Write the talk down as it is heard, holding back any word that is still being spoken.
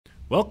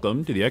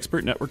Welcome to the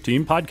Expert Network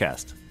Team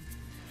podcast,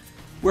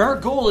 where our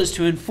goal is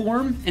to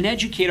inform and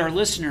educate our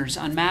listeners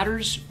on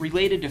matters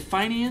related to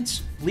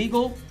finance,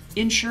 legal,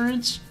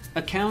 insurance,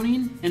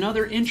 accounting, and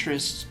other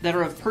interests that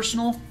are of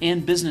personal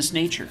and business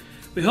nature.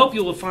 We hope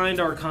you will find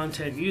our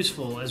content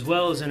useful as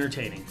well as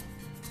entertaining.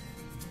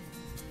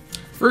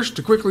 First,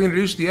 to quickly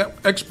introduce the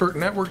Expert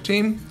Network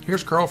Team,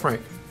 here's Karl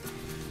Frank.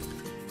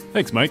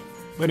 Thanks, Mike.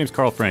 My name's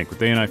Karl Frank with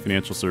A&I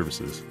Financial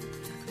Services.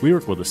 We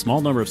work with a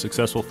small number of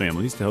successful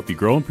families to help you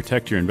grow and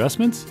protect your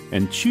investments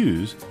and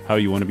choose how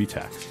you want to be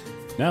taxed.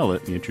 Now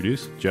let me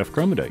introduce Jeff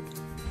Krommendyk.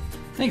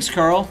 Thanks,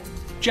 Karl.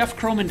 Jeff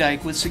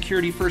Krommendyk with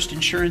Security First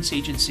Insurance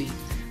Agency,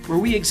 where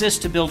we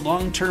exist to build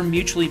long-term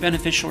mutually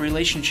beneficial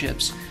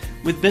relationships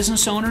with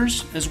business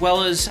owners as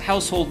well as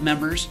household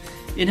members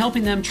in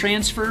helping them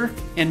transfer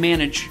and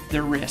manage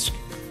their risk.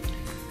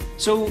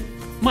 So,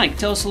 Mike,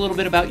 tell us a little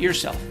bit about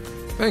yourself.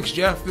 Thanks,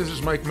 Jeff. This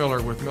is Mike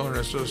Miller with Miller &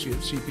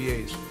 Associates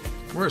CPAs.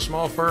 We're a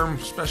small firm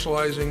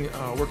specializing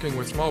working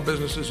with small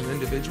businesses and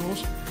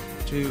individuals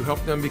to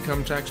help them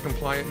become tax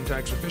compliant and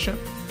tax efficient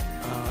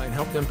and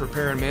help them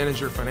prepare and manage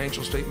their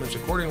financial statements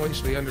accordingly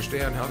so they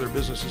understand how their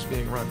business is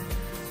being run.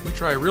 We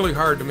try really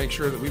hard to make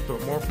sure that we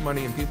put more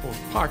money in people's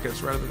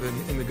pockets rather than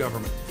in the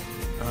government.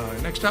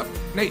 Next up,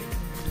 Nate.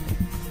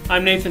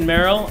 I'm Nathan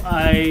Merrill.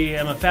 I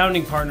am a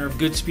founding partner of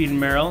Goodspeed and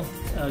Merrill.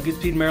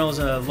 Goodspeed and Merrill is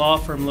a law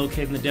firm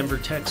located in the Denver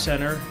Tech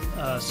Center.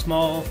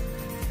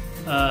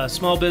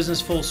 Small business,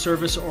 full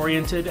service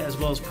oriented, as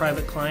well as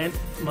private client.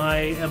 My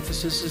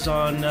emphasis is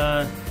on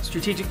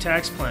strategic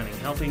tax planning,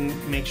 helping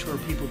make sure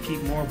people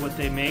keep more of what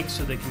they make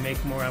so they can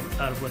make more out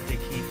of what they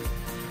keep.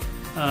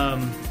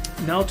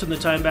 Now I'll turn the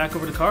time back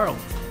over to Karl.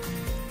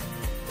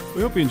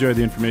 We hope you enjoyed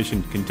the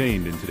information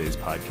contained in today's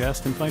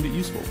podcast and find it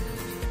useful.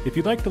 If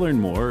you'd like to learn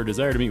more or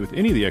desire to meet with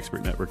any of the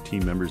Expert Network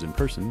team members in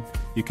person,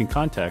 you can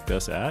contact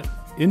us at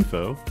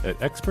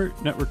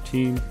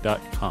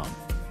info@expertnetworkteam.com.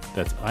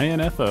 That's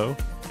info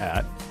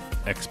at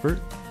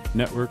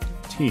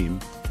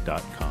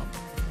expertnetworkteam.com.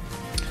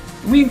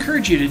 We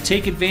encourage you to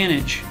take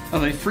advantage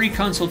of a free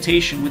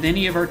consultation with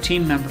any of our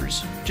team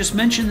members. Just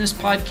mention this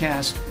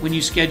podcast when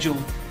you schedule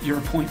your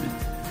appointment.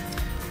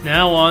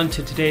 Now on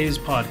to today's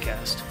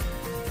podcast.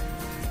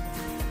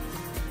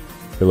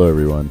 Hello,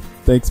 everyone.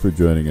 Thanks for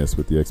joining us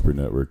with the Expert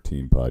Network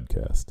Team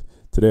podcast.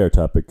 Today our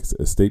topic is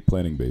estate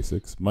planning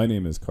basics. My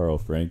name is Karl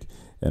Frank,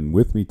 and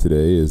with me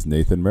today is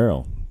Nathan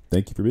Merrill.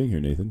 Thank you for being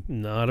here, Nathan.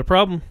 Not a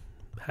problem.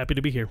 Happy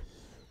to be here.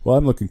 Well,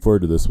 I'm looking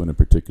forward to this one in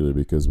particular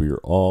because we are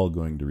all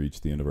going to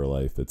reach the end of our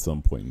life at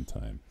some point in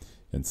time,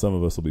 and some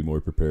of us will be more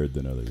prepared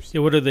than others.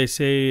 Yeah, what do they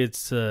say?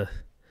 It's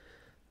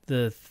is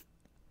it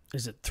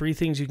 3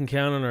 things you can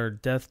count on are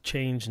death,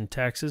 change, and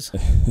taxes?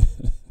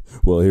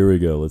 Well, here we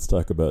go. Let's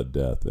talk about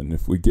death, and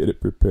if we get it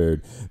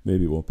prepared,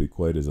 maybe it won't be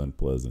quite as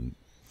unpleasant.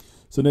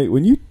 So, Nate,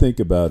 when you think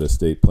about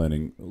estate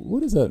planning, what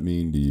does that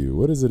mean to you?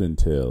 What does it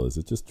entail? Is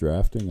it just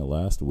drafting a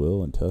last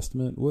will and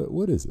testament?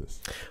 What is this?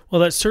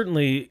 Well, that's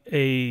certainly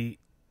a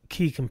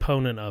key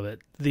component of it.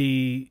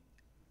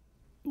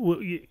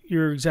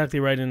 You're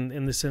exactly right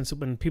in the sense that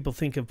when people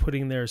think of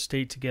putting their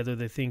estate together,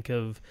 they think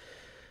of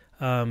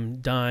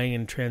dying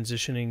and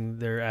transitioning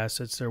their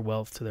assets, their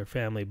wealth to their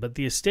family. But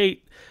the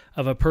estate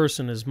of a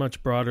person is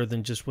much broader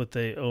than just what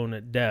they own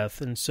at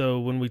death. And so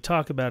when we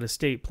talk about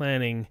estate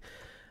planning,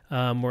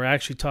 we're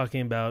actually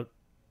talking about,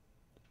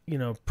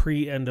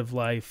 pre-end of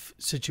life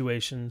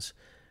situations.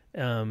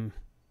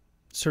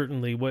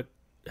 Certainly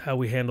how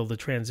we handle the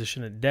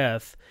transition at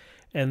death,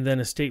 and then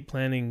estate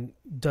planning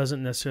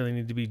doesn't necessarily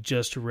need to be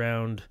just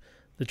around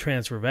the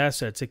transfer of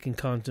assets. It can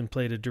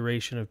contemplate a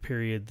duration of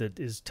period that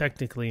is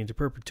technically into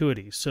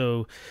perpetuity.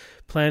 So,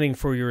 planning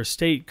for your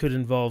estate could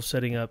involve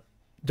setting up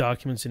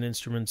documents and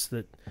instruments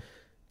that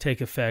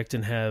take effect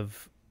and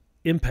have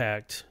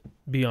impact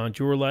beyond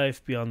your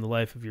life, beyond the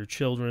life of your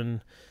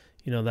children,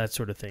 that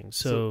sort of thing.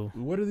 So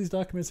what are these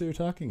documents that you're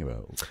talking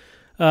about?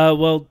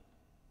 Well,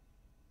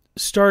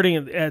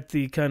 starting at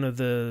the kind of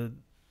the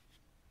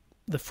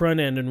front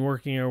end and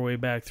working our way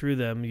back through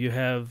them,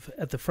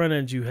 at the front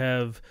end you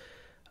have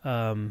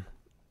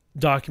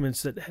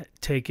documents that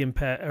take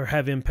impact or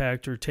have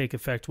impact or take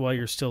effect while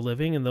you're still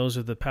living, and those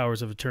are the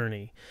powers of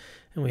attorney.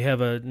 And we have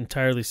an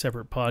entirely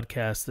separate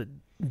podcast that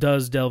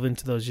does delve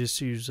into those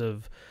issues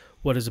of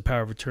what is a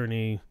power of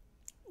attorney,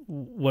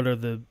 what are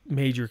the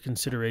major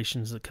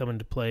considerations that come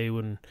into play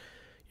when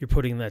you're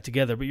putting that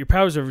together. But your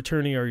powers of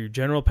attorney are your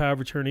general power of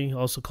attorney,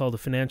 also called a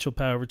financial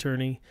power of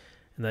attorney,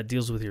 and that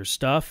deals with your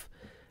stuff.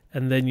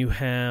 And then you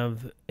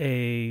have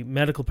a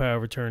medical power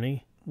of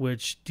attorney,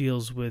 which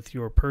deals with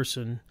your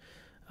person,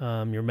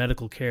 your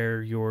medical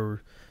care,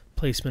 your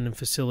placement in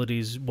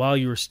facilities while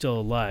you are still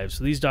alive.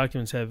 So these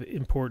documents have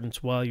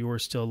importance while you are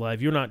still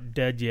alive. You're not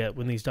dead yet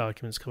when these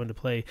documents come into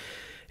play.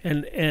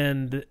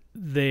 And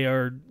they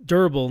are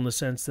durable in the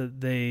sense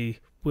that they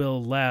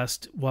will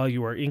last while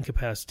you are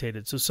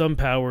incapacitated. So some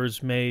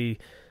powers may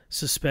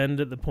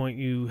suspend at the point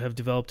you have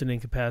developed an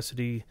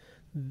incapacity.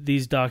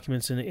 These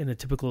documents in a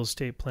typical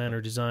estate plan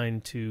are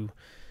designed to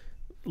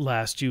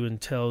last you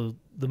until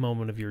the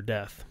moment of your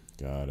death.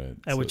 Got it.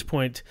 At which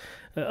point,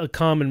 a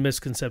common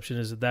misconception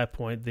is at that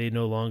point they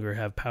no longer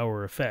have power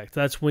or effect.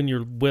 That's when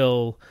your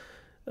will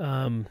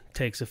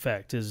takes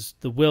effect. Is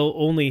the will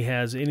only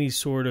has any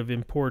sort of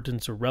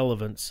importance or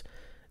relevance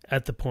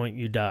at the point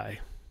you die.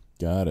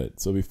 Got it.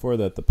 So before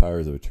that, the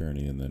powers of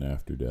attorney, and then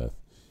after death,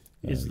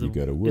 you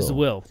got a will. Is the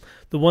will.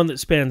 The one that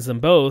spans them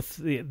both,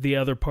 the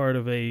other part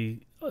of a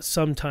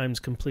sometimes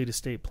complete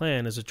estate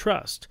plan is a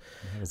trust.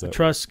 A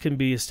trust can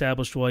be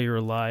established while you're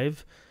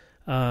alive,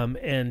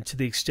 and to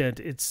the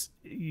extent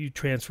you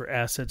transfer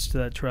assets to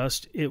that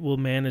trust, it will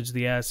manage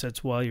the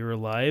assets while you're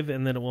alive,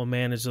 and then it will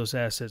manage those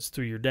assets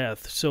through your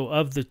death. So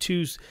of the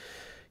two,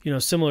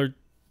 similar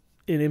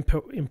in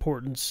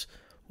importance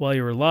while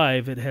you're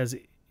alive, it has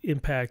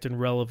impact and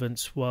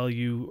relevance while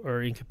you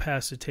are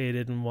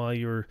incapacitated and while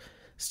you're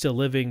still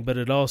living, but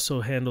it also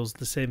handles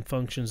the same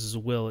functions as a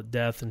will at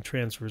death and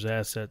transfers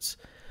assets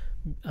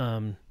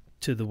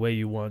to the way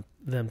you want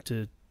them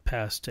to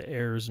pass to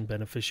heirs and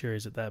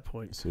beneficiaries at that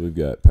point. So we've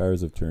got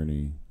powers of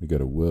attorney, we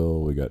got a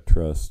will, we got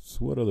trusts.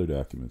 What other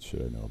documents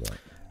should I know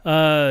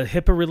about?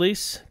 HIPAA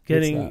release,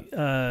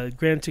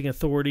 granting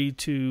authority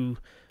to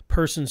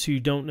persons who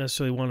don't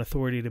necessarily want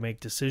authority to make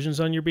decisions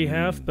on your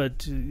behalf, but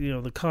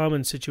the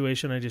common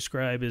situation I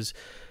describe is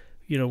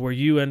where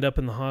you end up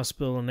in the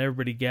hospital and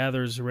everybody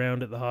gathers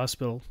around at the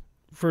hospital.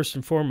 First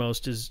and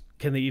foremost is,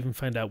 can they even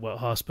find out what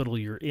hospital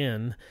you're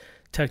in?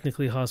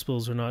 Technically,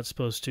 hospitals are not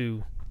supposed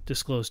to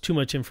disclose too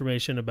much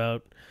information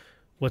about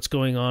what's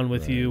going on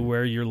with you,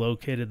 where you're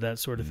located, that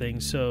sort of thing.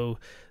 So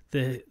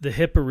the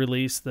HIPAA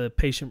release, the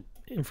Patient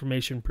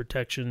Information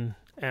Protection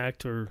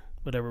Act, or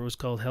whatever it was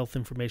called, Health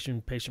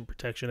Information Patient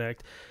Protection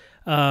Act,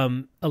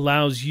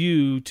 allows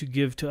you to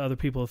give to other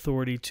people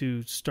authority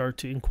to start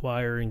to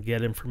inquire and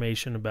get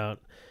information about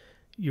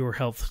your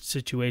health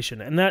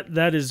situation. And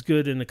that is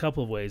good in a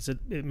couple of ways.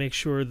 It makes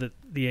sure that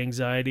the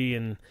anxiety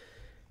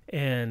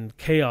and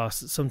chaos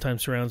that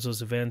sometimes surrounds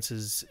those events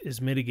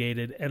is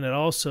mitigated, and it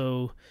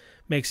also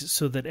makes it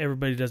so that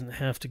everybody doesn't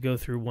have to go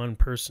through one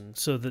person,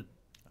 so that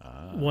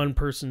one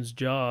person's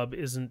job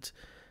isn't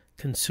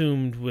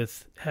consumed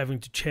with having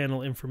to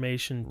channel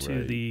information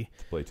to the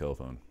play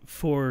telephone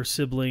four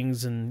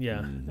siblings, and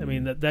I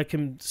mean that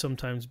can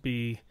sometimes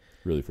be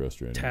really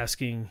frustrating,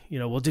 tasking.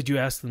 Well, did you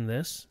ask them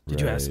this?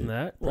 Did you ask them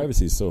that?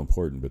 Privacy is so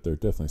important, but there are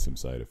definitely some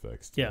side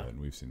effects to that, and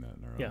we've seen that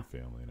in our own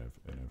family, and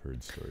I've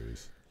heard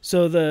stories.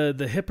 So the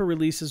HIPAA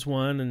release is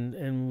one,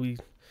 and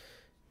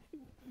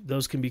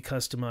those can be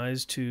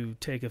customized to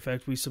take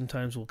effect. We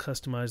sometimes will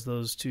customize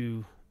those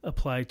to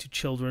apply to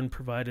children,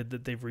 provided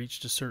that they've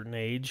reached a certain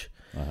age,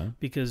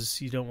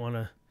 because you don't want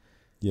to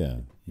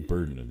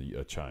burden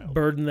a child,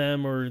 burden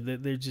them, or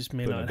they just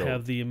may not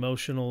have the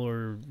emotional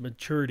or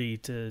maturity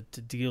to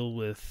deal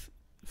with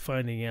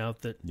finding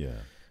out that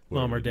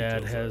mom or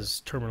dad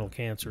has terminal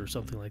cancer or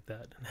something like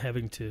that,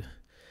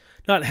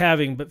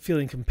 and but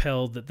feeling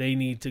compelled that they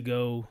need to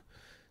go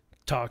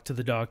talk to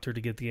the doctor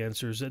to get the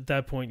answers. At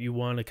that point, you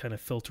want to kind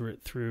of filter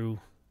it through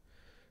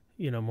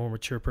more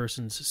mature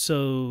persons.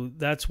 So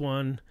that's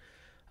one.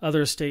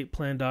 Other estate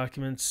plan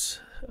documents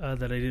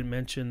that I didn't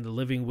mention, the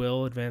living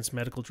will, advanced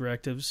medical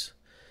directives.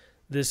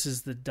 This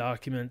is the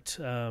document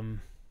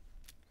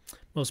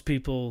most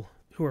people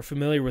who are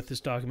familiar with this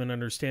document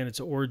understand its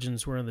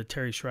origins were in the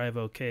Terry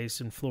Schiavo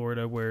case in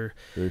Florida, where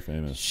very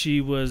famous.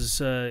 She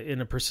was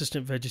in a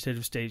persistent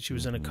vegetative state. She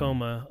was in a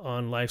coma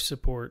on life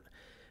support,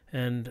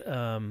 and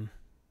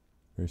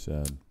very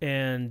sad.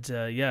 And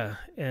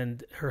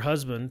and her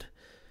husband,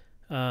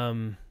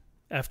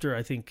 after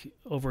I think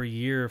over a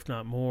year, if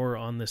not more,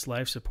 on this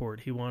life support,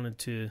 he wanted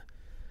to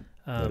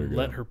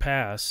let her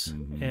pass,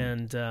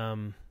 and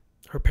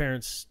her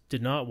parents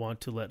did not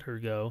want to let her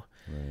go.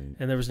 Right.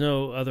 And there was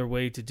no other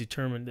way to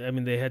determine. I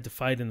mean, they had to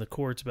fight in the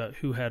courts about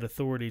who had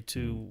authority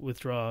to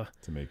withdraw.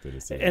 To make the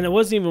decision. And it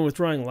wasn't even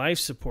withdrawing life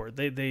support.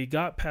 They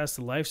got past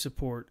the life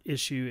support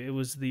issue. It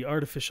was the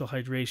artificial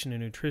hydration and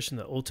nutrition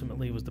that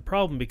ultimately was the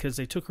problem, because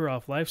they took her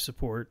off life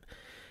support,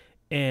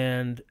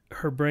 and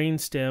her brain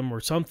stem or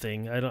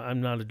something,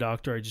 I'm not a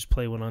doctor, I just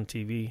play one on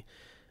TV,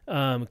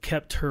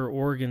 kept her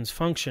organs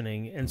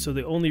functioning. And so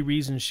the only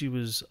reason she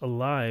was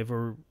alive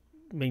or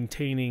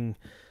maintaining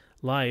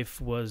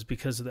life was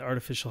because of the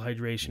artificial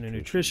hydration and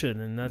nutrition,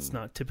 and that's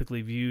not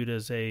typically viewed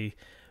as a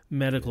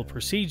medical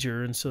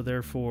procedure. And so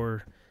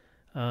therefore,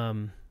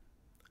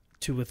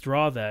 to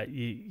withdraw that,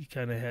 you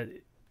kind of had,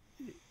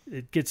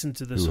 it gets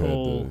into this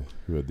who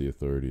had the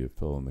authority of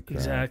filling the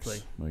cracks.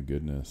 Exactly. My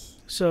goodness.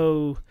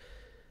 So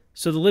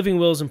the living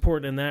will is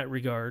important in that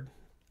regard.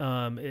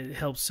 It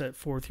helps set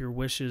forth your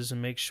wishes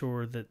and make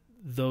sure that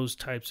those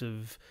types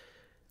of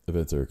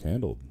events are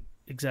handled.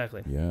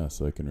 Exactly. Yeah,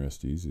 so I can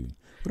rest easy.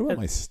 What about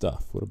my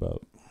stuff? What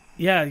about?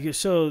 Yeah,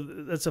 so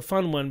that's a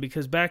fun one,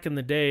 because back in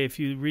the day, if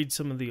you read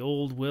some of the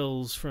old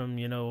wills from,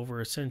 over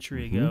a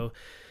century ago,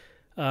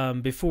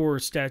 before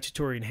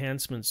statutory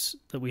enhancements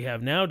that we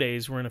have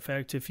nowadays were in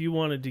effect, if you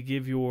wanted to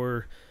give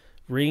your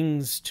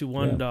rings to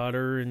one Yeah.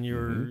 daughter and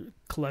your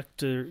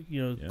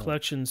Mm-hmm.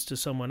 collections to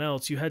someone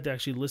else, you had to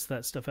actually list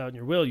that stuff out in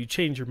your will. You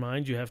change your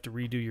mind, you have to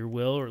redo your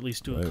will, or at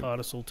least do a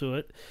codicil to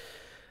it.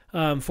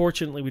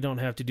 Fortunately, we don't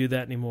have to do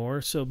that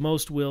anymore. So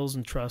most wills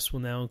and trusts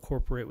will now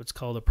incorporate what's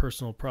called a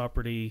personal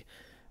property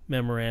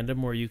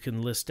memorandum, where you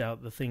can list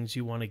out the things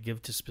you want to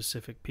give to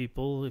specific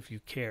people if you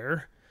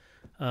care.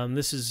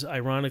 This is,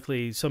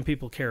 ironically, some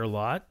people care a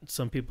lot,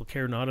 some people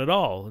care not at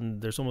all,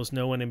 and there's almost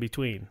no one in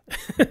between.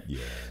 Yeah.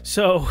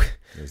 So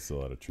There's a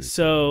lot of truth.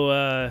 So,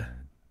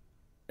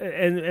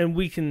 and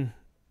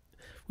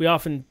we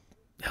often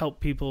help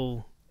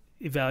people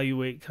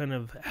evaluate kind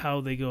of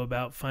how they go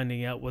about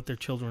finding out what their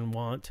children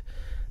want.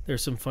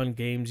 There's some fun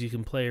games you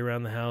can play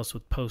around the house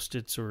with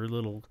Post-its or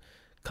little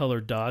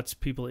colored dots,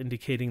 people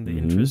indicating the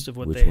interest of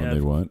what Which they one have.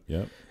 they want.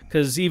 Yep.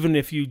 Because even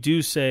if you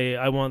do say,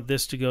 I want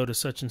this to go to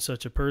such and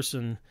such a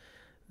person,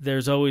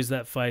 there's always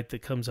that fight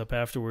that comes up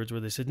afterwards where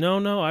they said,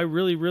 no, I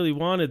really, really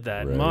wanted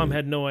that. Right. Mom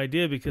had no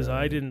idea because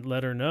I Right. didn't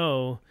let her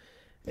know.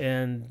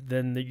 And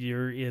then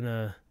you're in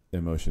a...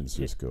 Emotions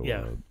just go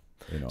Yeah.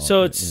 wild.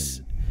 So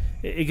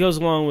it goes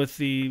along with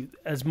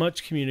as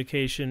much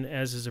communication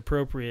as is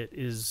appropriate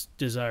is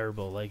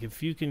desirable. Like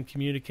if you can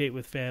communicate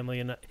with family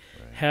and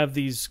have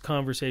these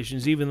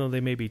conversations, even though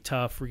they may be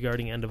tough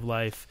regarding end of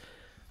life,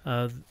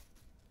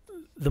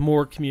 the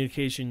more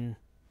communication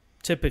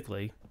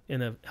typically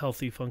in a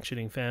healthy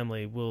functioning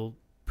family will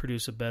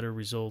produce a better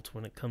result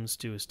when it comes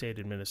to estate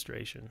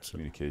administration. So,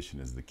 Communication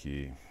is the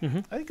key. Mm-hmm.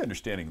 I think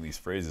understanding these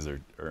phrases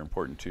are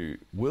important too.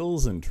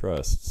 Wills and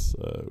trusts,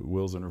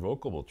 wills and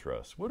revocable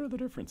trusts. What are the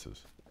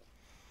differences?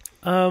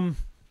 so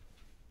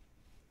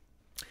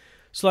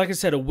like I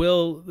said, a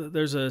will,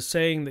 there's a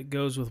saying that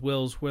goes with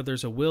wills, where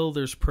there's a will,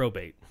 there's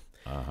probate.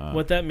 Uh-huh.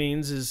 What that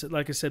means is,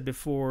 like I said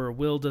before, a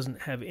will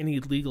doesn't have any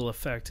legal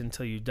effect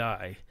until you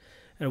die.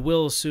 And a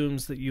will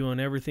assumes that you own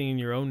everything in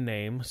your own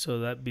name, so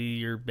that be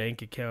your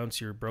bank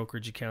accounts, your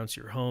brokerage accounts,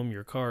 your home,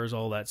 your cars,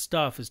 all that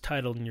stuff is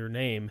titled in your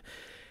name.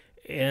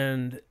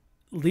 And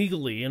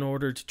legally, in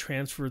order to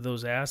transfer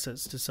those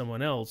assets to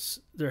someone else,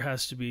 there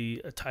has to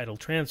be a title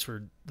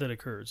transfer that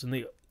occurs.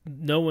 And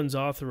no one's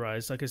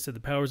authorized. Like I said, the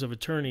powers of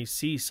attorney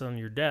cease on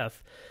your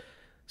death.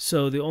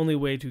 So the only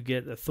way to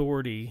get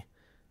authority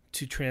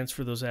to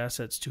transfer those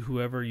assets to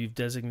whoever you've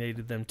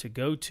designated them to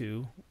go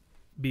to,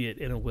 be it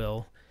in a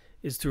will,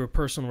 is through a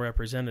personal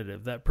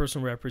representative. That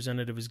personal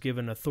representative is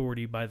given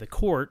authority by the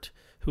court,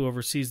 who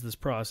oversees this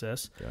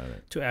process,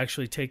 to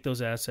actually take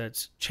those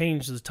assets,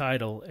 change the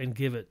title, and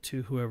give it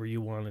to whoever you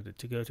wanted it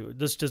to go to.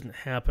 This doesn't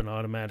happen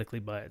automatically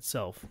by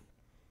itself.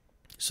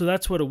 So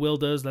that's what a will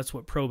does. That's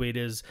what probate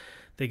is.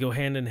 They go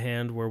hand in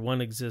hand. Where one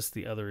exists,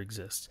 the other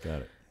exists.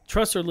 Got it.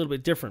 Trusts are a little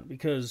bit different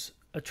because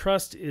a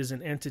trust is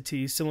an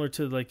entity similar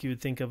to like you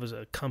would think of as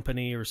a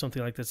company or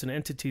something like that. It's an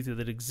entity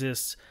that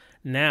exists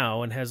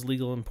now and has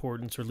legal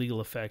importance or legal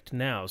effect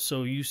now.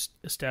 So you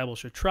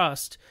establish a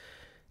trust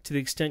to the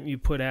extent you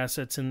put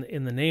assets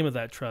in the name of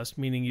that trust,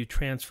 meaning you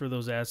transfer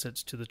those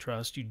assets to the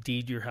trust, you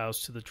deed your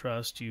house to the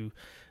trust, you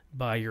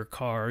buy your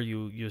car,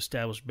 you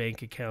establish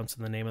bank accounts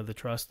in the name of the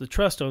trust. The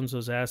trust owns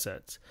those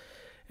assets.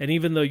 And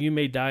even though you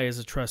may die as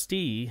a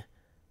trustee,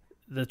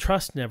 the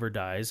trust never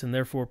dies, and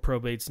therefore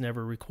probate's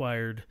never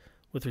required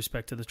with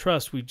respect to the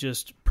trust. We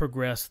just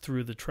progress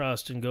through the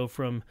trust and go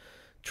from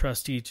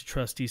trustee to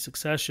trustee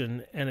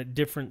succession, and at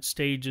different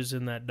stages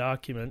in that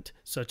document,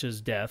 such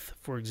as death,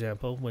 for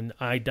example, when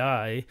I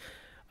die,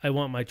 I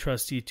want my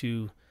trustee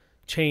to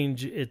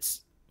change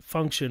its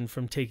function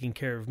from taking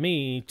care of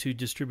me to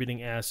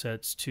distributing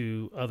assets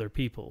to other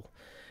people.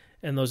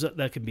 And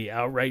that could be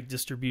outright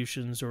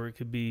distributions, or it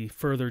could be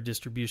further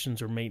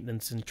distributions or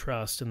maintenance in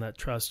trust, and that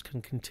trust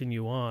can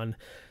continue on.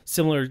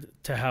 Similar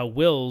to how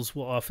wills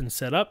will often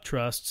set up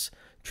trusts,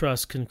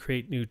 trusts can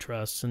create new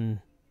trusts, and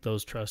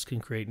those trusts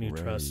can create new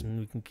trusts, and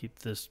we can keep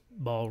this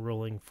ball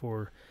rolling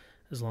for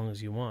as long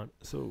as you want.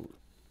 So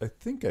I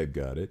think I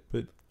got it,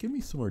 but give me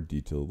some more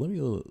detail.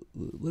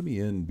 Let me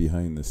in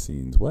behind the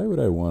scenes. Why would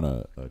I want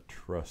a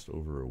trust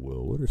over a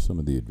will? What are some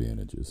of the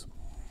advantages?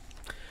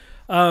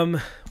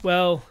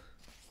 Well,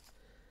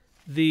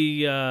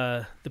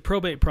 the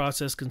probate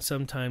process can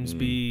sometimes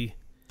be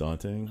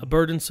daunting. A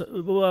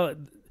burdensome. Well,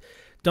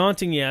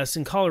 daunting, yes.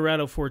 In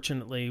Colorado,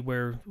 fortunately,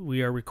 where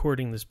we are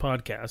recording this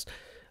podcast,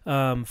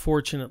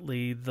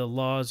 fortunately, the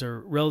laws are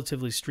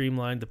relatively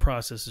streamlined. The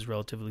process is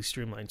relatively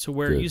streamlined. So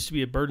where it used to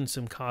be a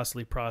burdensome,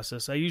 costly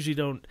process, I usually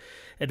don't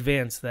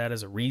advance that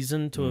as a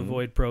reason to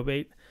avoid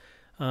probate.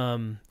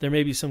 There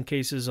may be some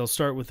cases. I'll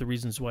start with the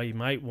reasons why you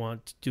might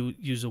want to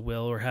use a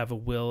will or have a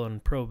will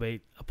and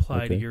probate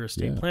apply to your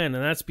estate plan.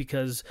 And that's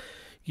because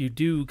you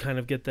do kind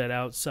of get that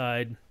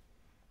outside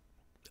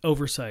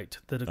oversight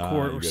that a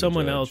court or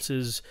someone else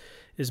is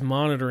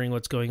monitoring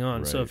what's going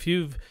on. Right. So if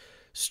you've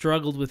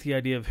struggled with the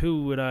idea of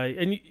who would I,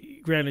 and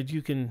granted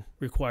you can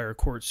require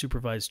court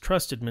supervised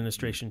trust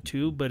administration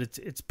too, but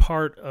it's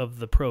part of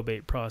the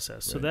probate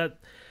process. Right. So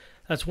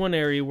that's one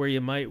area where you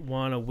might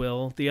want a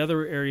will. The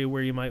other area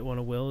where you might want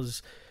a will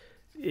is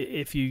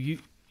if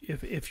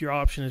your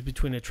option is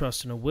between a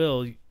trust and a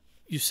will,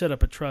 you set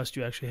up a trust,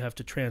 you actually have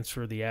to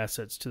transfer the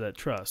assets to that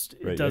trust.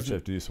 Right, you actually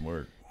have to do some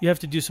work. You have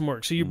to do some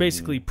work. So you're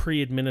basically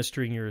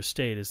pre-administering your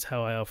estate is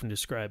how I often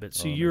describe it.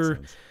 So you're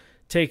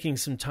taking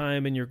some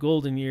time in your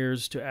golden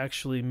years to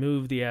actually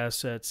move the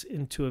assets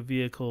into a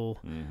vehicle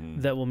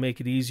that will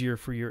make it easier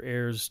for your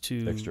heirs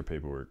to... Extra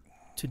paperwork.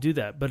 To do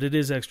that. But it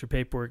is extra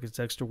paperwork, it's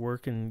extra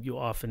work, and you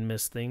often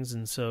miss things.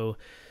 And so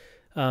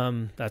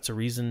that's a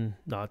reason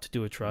not to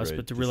do a trust,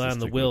 but to rely on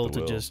the will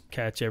to just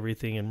catch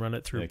everything and run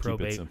it through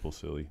probate. Keep it simple,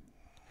 silly.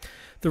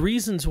 The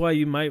reasons why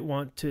you might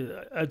want to...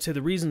 I'd say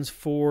the reasons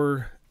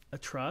for a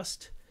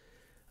trust...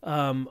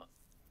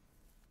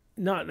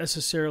 not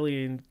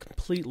necessarily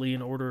completely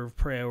in order of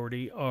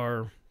priority,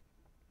 are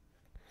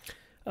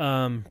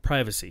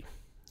privacy.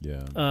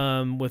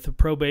 Yeah. With a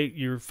probate,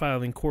 you're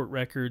filing court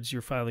records,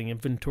 you're filing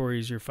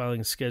inventories, you're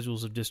filing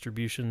schedules of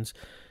distributions.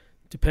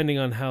 Depending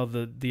on how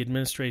the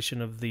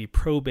administration of the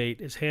probate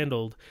is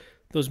handled,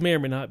 those may or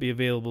may not be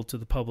available to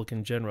the public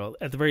in general.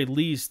 At the very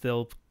least,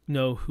 they'll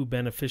know who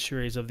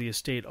beneficiaries of the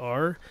estate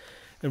are,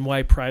 and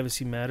why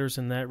privacy matters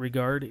in that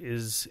regard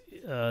is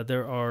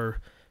there are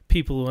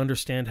people who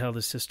understand how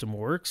the system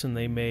works, and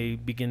they may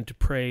begin to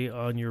prey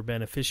on your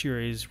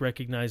beneficiaries,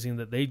 recognizing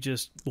that they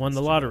just won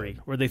the lottery,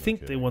 or they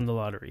think they won the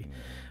lottery.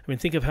 I mean,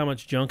 think of how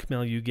much junk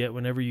mail you get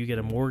whenever you get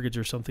a mortgage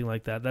or something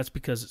like that. That's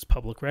because it's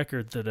public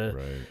record that a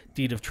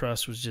deed of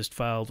trust was just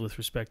filed with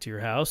respect to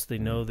your house. They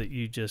know that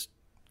you just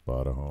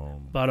bought a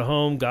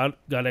home, got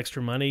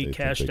extra money,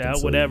 cashed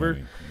out, whatever.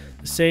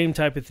 The same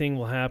type of thing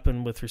will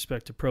happen with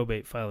respect to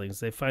probate filings.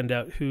 They find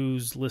out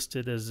who's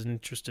listed as an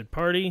interested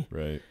party,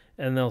 right,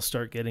 and they'll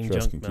start getting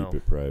trust junk can mail.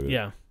 Keep it private.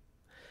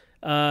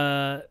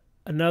 Yeah.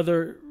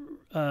 Another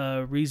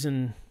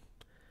reason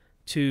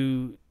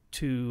to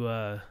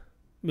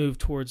move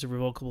towards a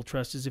revocable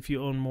trust is if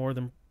you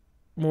own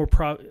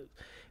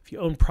if you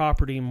own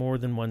property in more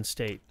than one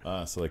state.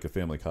 So like a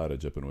family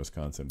cottage up in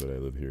Wisconsin, but I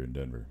live here in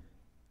Denver.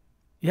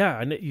 Yeah,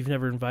 I know you've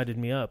never invited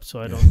me up, so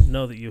I don't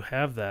know that you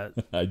have that.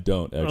 I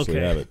don't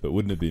actually have it, but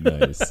wouldn't it be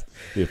nice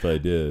if I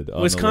did?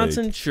 On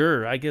Wisconsin,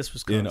 sure. I guess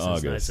Wisconsin's in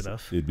August, nice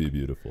enough. It'd be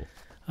beautiful.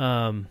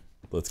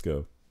 Let's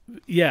go.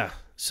 Yeah.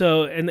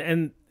 So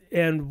and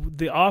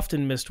the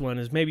often missed one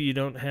is maybe you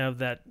don't have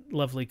that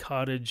lovely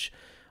cottage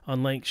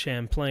on Lake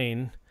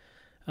Champlain.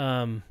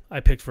 I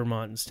picked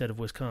Vermont instead of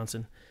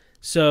Wisconsin.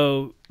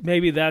 So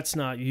maybe that's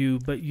not you,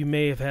 but you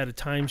may have had a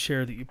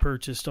timeshare that you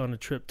purchased on a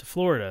trip to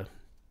Florida.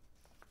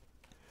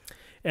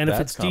 And that's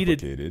if it's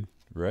deeded,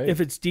 right? If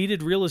it's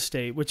deeded real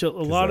estate, which a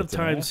lot of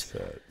times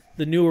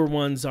the newer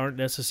ones aren't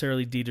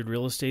necessarily deeded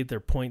real estate, they're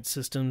point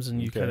systems,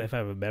 and you kind of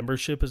have a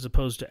membership as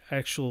opposed to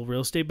actual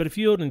real estate. But if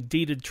you own a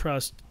deeded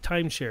trust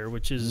timeshare,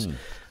 which is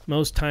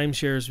most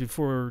timeshares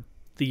before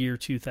the year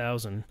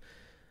 2000,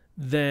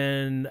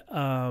 then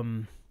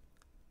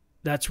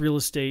that's real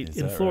estate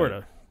in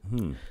Florida.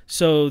 Right?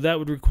 So that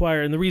would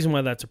require, and the reason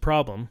why that's a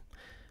problem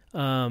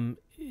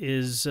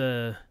is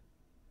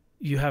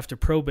you have to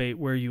probate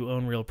where you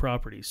own real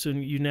property. So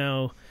you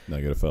now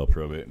got to file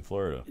probate in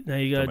Florida. Now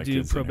you got to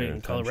do probate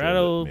in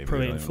Colorado,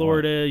 probate in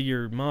Florida.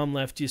 Your mom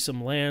left you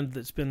some land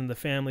that's been in the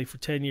family for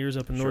 10 years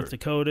up in North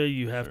Dakota.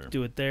 You have to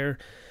do it there.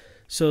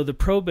 So the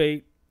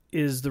probate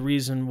is the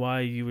reason why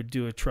you would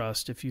do a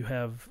trust if you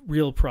have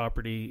real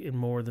property in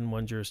more than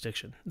one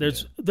jurisdiction.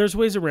 There's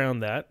ways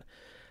around that,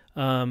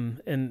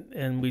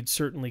 and we'd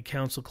certainly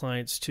counsel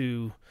clients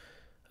to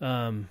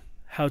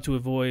how to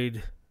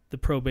avoid the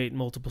probate in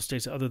multiple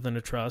states other than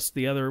a trust.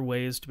 The other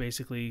way is to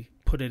basically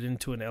put it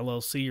into an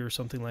LLC or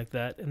something like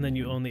that, and then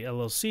you own the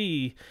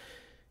LLC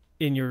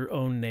in your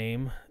own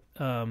name,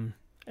 and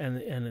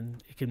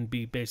it can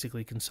be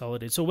basically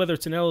consolidated. So whether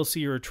it's an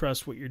LLC or a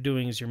trust, what you're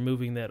doing is you're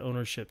moving that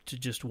ownership to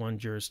just one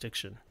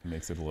jurisdiction.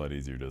 Makes it a lot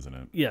easier, doesn't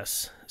it?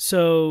 Yes.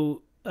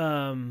 So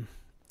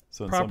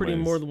property in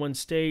more than one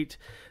state,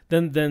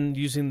 then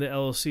using the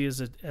LLC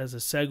as a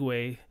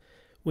segue.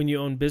 When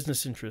you own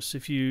business interests,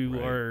 if you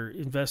are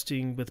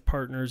investing with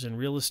partners in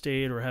real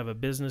estate or have a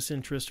business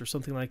interest or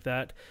something like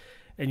that,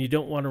 and you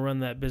don't want to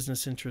run that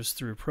business interest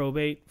through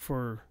probate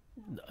for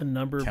a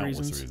number of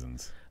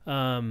reasons.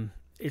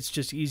 It's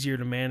just easier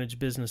to manage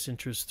business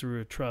interests through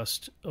a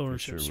trust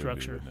ownership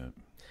structure.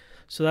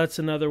 So that's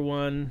another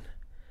one.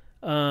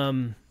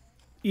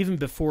 Even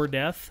before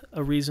death,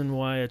 a reason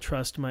why a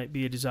trust might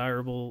be a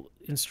desirable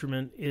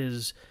instrument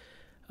is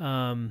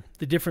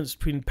the difference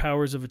between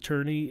powers of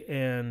attorney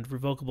and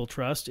revocable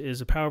trust is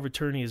a power of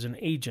attorney is an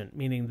agent,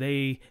 meaning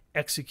they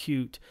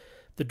execute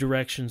the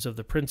directions of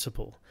the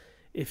principal.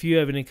 If you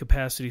have an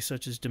incapacity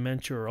such as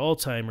dementia or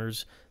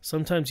Alzheimer's,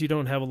 sometimes you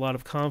don't have a lot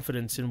of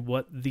confidence in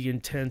what the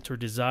intent or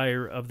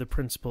desire of the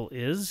principal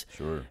is.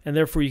 Sure. And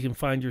therefore you can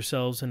find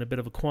yourselves in a bit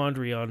of a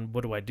quandary on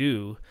what do I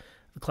do?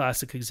 The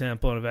classic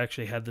example, and I've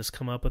actually had this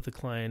come up with the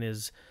client,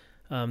 is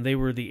they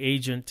were the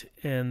agent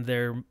and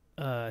their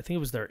I think it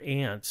was their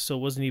aunt, so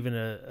it wasn't even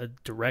a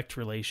direct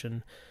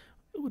relation,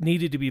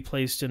 needed to be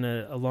placed in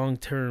a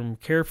long-term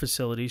care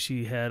facility.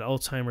 She had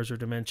Alzheimer's or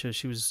dementia.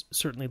 She was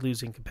certainly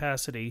losing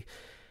capacity.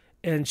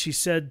 And she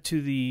said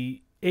to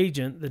the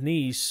agent, the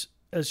niece,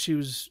 as she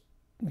was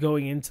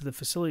going into the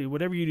facility,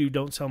 whatever you do,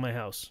 don't sell my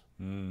house.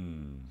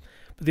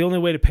 But the only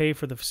way to pay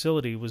for the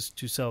facility was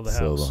to sell the house.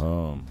 Sell the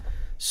home.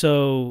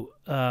 So,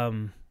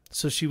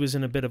 so she was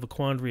in a bit of a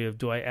quandary of,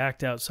 do I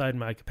act outside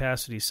my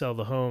capacity, sell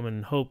the home,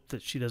 and hope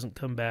that she doesn't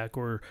come back,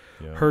 or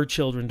her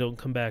children don't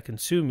come back and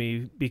sue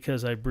me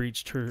because I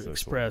breached her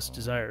expressed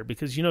desire?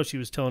 Because, she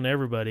was telling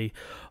everybody,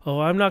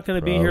 oh, I'm not going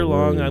to be here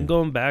long. I'm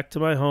going back to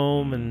my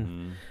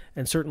home.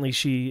 And certainly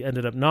she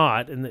ended up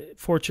not. And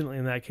fortunately,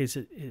 in that case,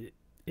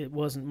 it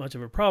wasn't much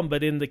of a problem.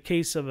 But in the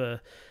case of a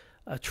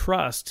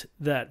trust,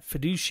 that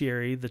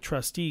fiduciary, the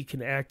trustee,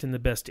 can act in the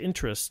best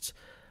interests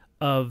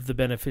of the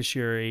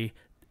beneficiary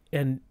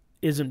and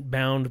isn't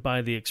bound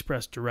by the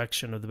express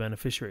direction of the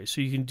beneficiary.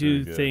 So you can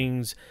do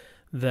things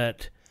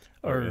that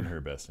are in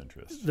her best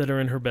interest. That are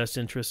in her best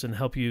interest and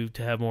help you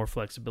to have more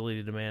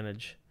flexibility to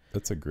manage.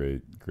 That's a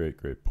great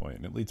point.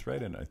 And it leads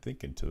right in, I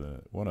think,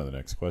 into one of the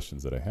next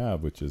questions that I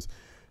have, which is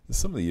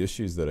some of the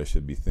issues that I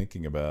should be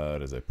thinking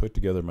about as I put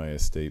together my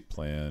estate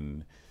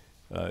plan.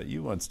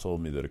 You once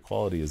told me that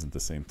equality isn't the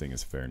same thing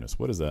as fairness.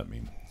 What does that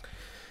mean?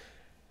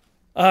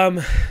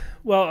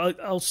 Well,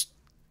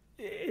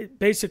 it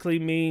basically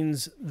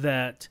means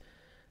that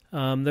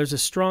there's a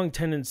strong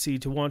tendency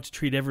to want to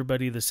treat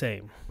everybody the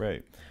same.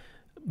 Right.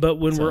 But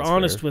when we're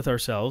honest with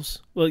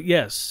ourselves, well,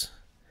 yes,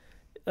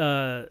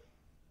 it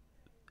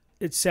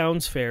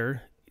sounds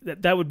fair.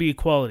 That would be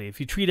equality. If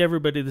you treat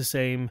everybody the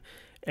same,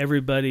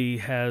 everybody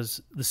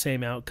has the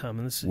same outcome.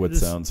 And what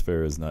sounds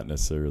fair is not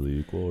necessarily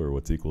equal, or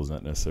what's equal is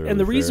not necessarily And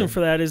the fair. reason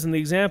for that is in the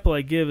example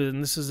I give,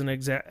 and this is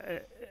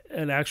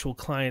an actual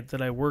client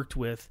that I worked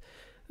with.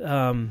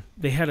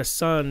 They had a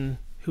son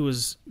who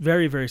was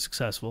very, very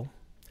successful,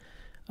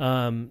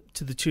 to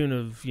the tune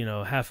of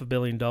 $500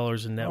 million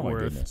in net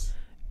worth. Goodness.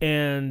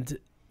 And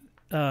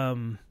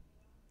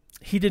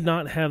he did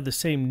not have the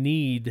same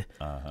need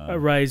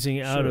arising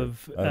out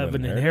of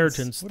an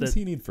inheritance. What does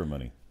he need for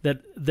money?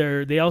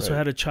 They also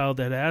had a child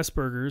that had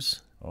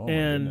Asperger's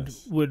and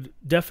would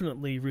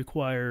definitely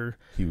require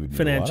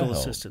financial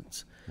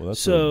assistance. Well,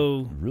 that's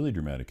a really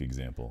dramatic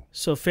example.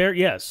 So fair,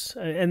 yes,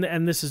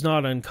 and this is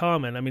not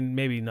uncommon. I mean,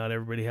 maybe not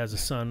everybody has a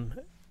son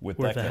worth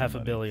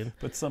 $500 million,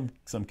 but some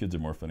kids are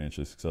more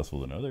financially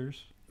successful than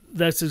others.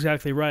 That's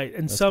exactly right,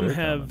 and some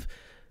have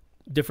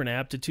different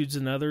aptitudes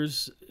than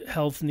others.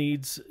 Health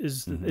needs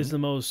is the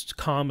most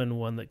common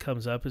one that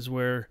comes up, is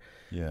where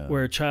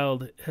a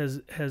child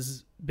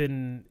has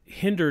been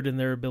hindered in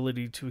their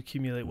ability to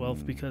accumulate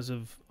wealth because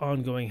of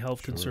ongoing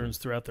health concerns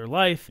throughout their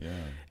life,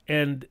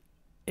 and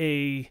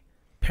a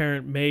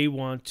parent may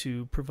want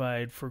to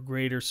provide for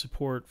greater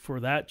support for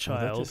that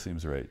child. That just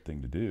seems the right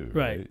thing to do,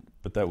 right?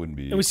 But that wouldn't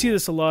be. And we see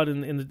this a lot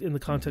in the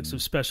context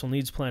of special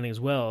needs planning as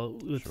well,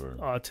 with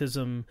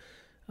autism,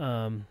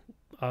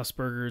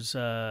 Asperger's,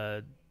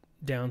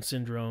 Down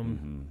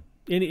syndrome,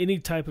 any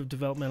type of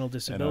developmental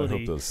disability. And I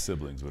hope those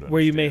siblings would understand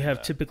where you may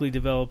have typically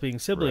developing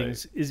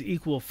siblings is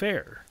equal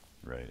fair.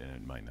 Right, and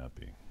it might not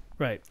be.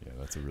 Right. Yeah,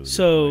 that's a really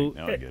good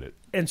point. Now I get it.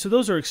 And so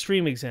those are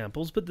extreme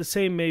examples, but the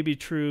same may be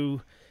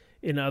true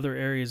in other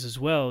areas as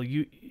well.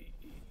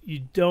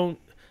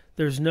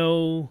 There's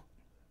no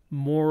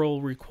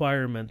moral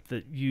requirement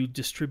that you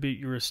distribute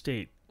your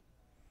estate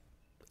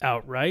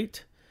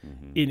outright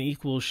in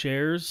equal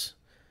shares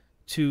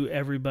to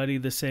everybody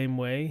the same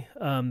way.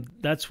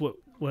 That's what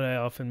I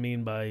often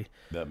mean by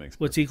that makes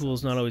what's equal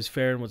is not always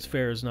fair, and what's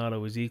fair is not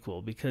always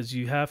equal, because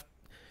I'm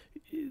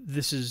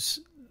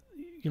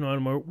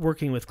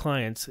working with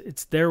clients.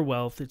 It's their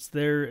wealth, it's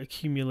their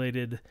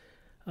accumulated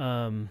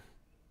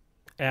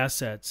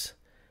assets,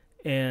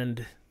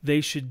 and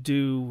they should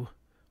do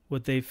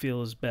what they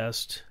feel is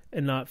best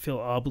and not feel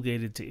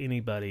obligated to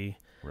anybody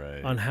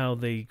on how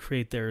they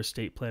create their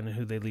estate plan and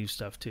who they leave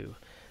stuff to.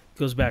 It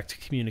goes back to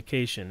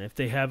communication. If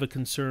they have a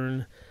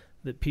concern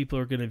that people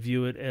are going to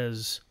view it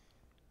as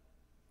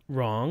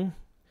wrong,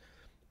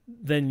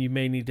 then you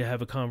may need to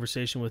have a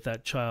conversation with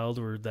that child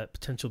or that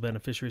potential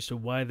beneficiary as to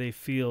why they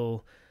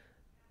feel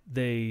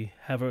they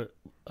have a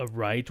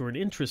right or an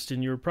interest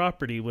in your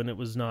property when it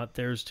was not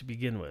theirs to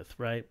begin with,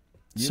 right?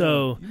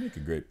 You make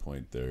a great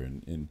point there,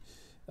 and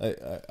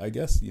I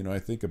guess I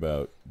think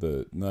about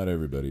not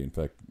everybody, in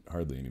fact,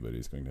 hardly anybody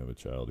is going to have a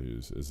child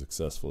who's as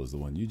successful as the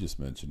one you just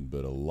mentioned,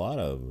 but a lot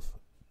of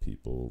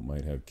people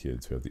might have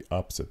kids who have the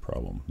opposite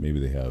problem. Maybe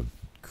they have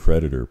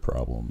creditor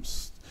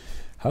problems.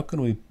 How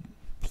can we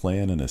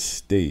plan an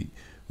estate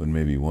when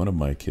maybe one of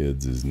my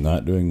kids is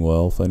not doing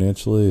well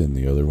financially and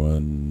the other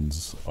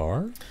ones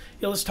are?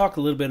 Yeah, let's talk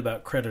a little bit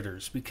about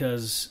creditors,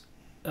 because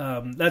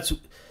that's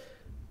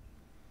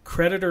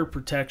creditor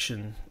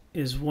protection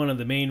is one of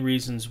the main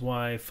reasons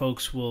why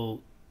folks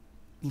will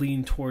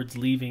lean towards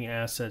leaving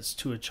assets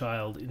to a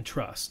child in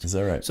trust. Is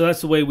that right? So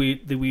that's the way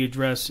we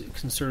address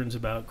concerns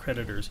about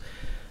creditors.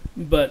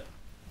 But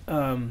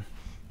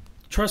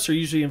trusts are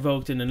usually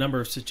invoked in a number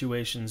of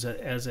situations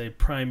as a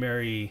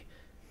primary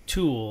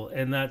tool,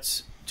 and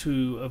that's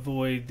to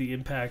avoid the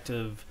impact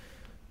of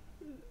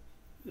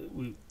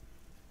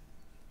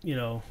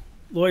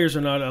lawyers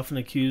are not often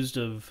accused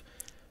of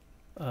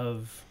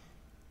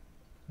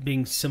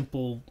being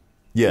simple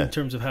in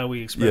terms of how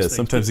we express things.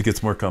 Sometimes it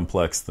gets more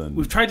complex than...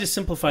 We've tried to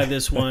simplify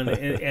this one,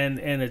 and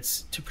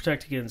it's to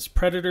protect against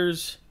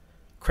predators,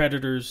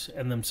 creditors,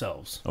 and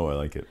themselves. Oh, I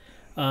like it.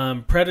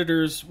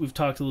 Predators, we've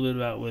talked a little bit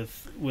about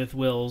with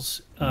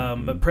wills,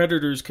 but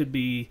predators could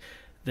be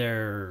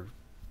their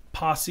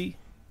posse,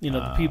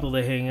 the people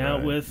they hang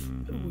out with.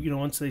 Mm-hmm.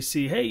 Once they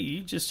see, hey,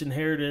 you just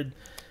inherited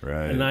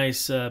a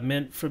nice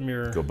mint from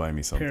your go buy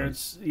me something.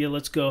 Parents. Yeah,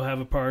 let's go have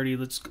a party.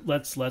 Let's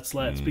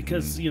mm-hmm.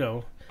 because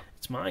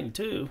it's mine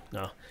too.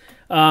 No,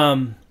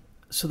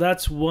 so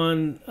that's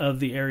one of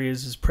the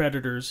areas is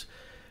predators.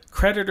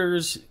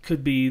 Creditors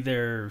could be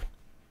their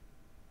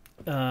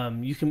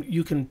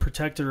you can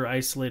protect it or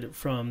isolate it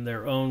from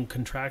their own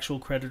contractual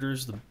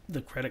creditors,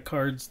 the credit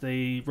cards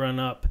they run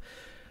up.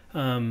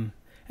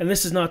 And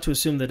this is not to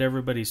assume that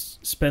everybody's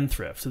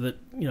spendthrift, so that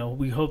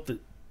we hope that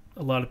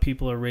a lot of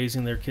people are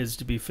raising their kids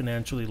to be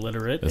financially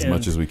literate as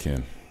much as we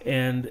can,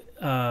 and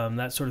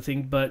that sort of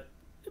thing. But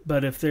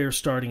if they're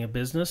starting a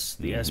business,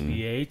 the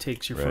SBA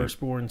takes your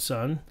firstborn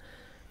son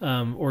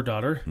or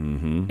daughter,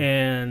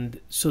 and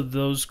so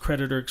those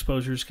creditor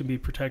exposures can be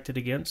protected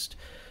against.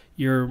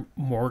 Your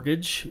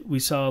mortgage, we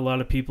saw a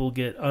lot of people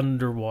get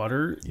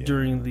underwater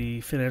during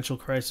the financial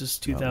crisis,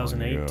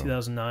 2008,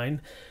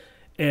 2009.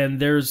 And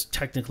there's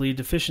technically a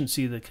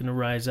deficiency that can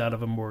arise out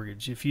of a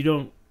mortgage. If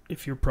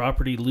your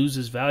property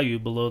loses value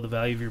below the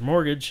value of your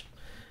mortgage,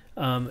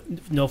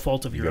 no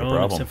fault of your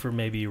own, except for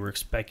maybe you were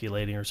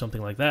speculating or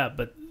something like that.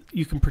 But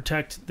you can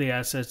protect the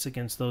assets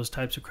against those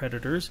types of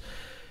creditors.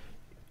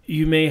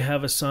 You may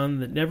have a son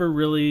that never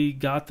really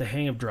got the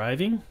hang of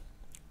driving,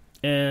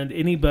 and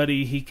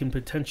anybody he can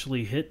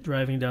potentially hit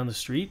driving down the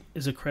street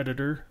is a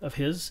creditor of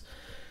his.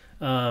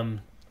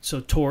 So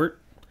tort.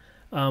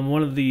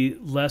 One of the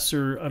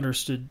lesser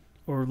understood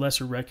or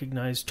lesser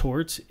recognized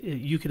torts,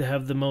 you could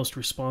have the most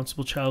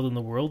responsible child in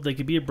the world. They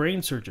could be a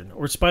brain surgeon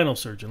or spinal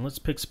surgeon. Let's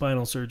pick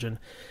spinal surgeon.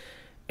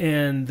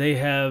 And they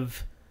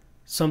have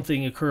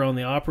something occur on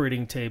the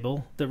operating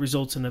table that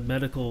results in a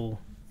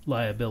medical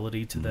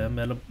liability to them,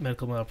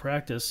 medical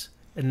malpractice.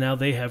 And now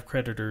they have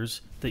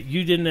creditors that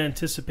you didn't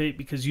anticipate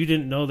because you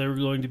didn't know they were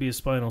going to be a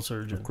spinal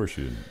surgeon. Of course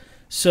you didn't.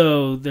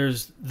 So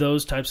there's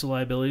those types of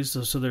liabilities.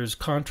 So there's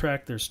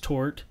contract, there's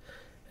tort.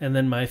 And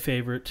then my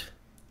favorite,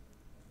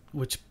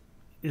 which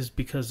is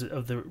because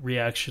of the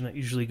reaction it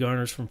usually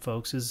garners from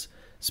folks, is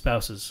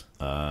spouses.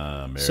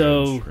 Marriage,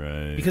 so,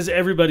 right. Because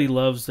everybody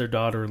loves their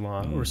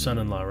daughter-in-law or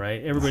son-in-law,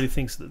 right? Everybody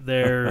thinks that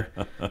they're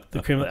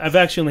the criminal. I've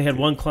actually only had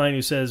one client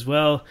who says,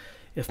 well,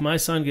 if my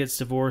son gets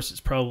divorced, it's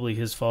probably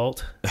his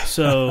fault.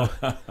 So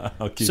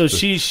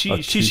she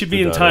should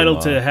be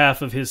entitled to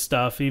half of his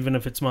stuff, even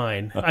if it's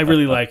mine. I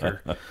really like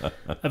her.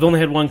 I've only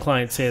had one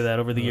client say that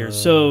over the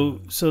years.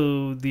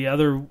 So the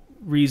other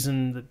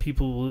reason that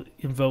people will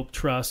invoke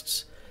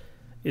trusts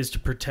is to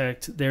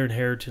protect their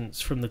inheritance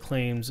from the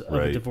claims of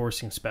a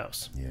divorcing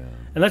spouse. Yeah.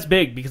 And that's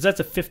big because that's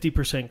a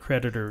 50%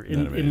 creditor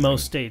in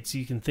most states.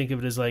 You can think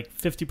of it as like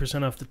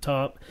 50% off the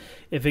top.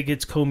 If it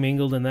gets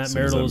commingled in that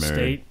marital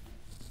estate,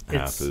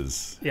 half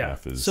is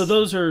so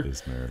those are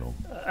marital.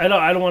 I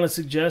don't want to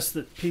suggest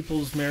that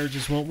people's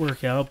marriages won't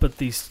work out, but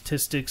the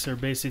statistics are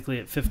basically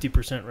at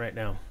 50% right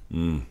now.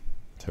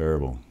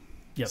 Terrible.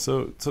 Yep.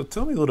 So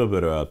tell me a little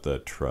bit about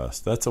that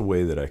trust. That's a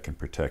way that I can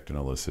protect in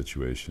all those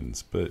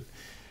situations. But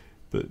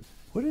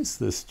what is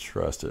this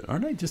trust?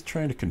 Aren't I just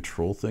trying to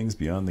control things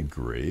beyond the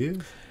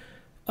grave?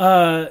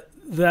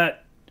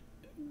 That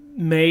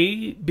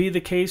may be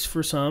the case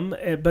for some,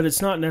 but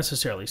it's not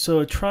necessarily. So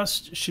a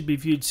trust should be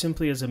viewed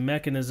simply as a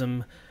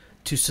mechanism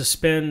to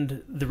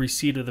suspend the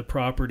receipt of the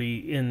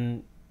property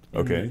in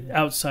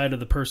outside of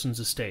the person's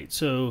estate.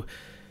 So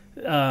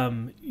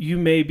you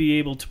may be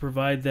able to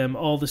provide them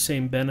all the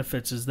same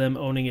benefits as them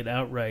owning it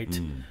outright,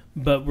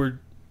 but we're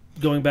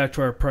going back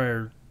to our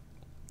prior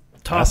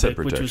topic,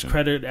 which was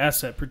credit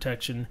asset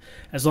protection.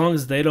 As long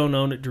as they don't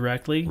own it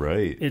directly,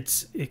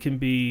 it can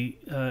be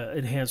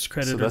enhanced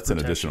creditor protection. So that's an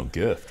additional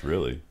gift,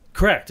 really.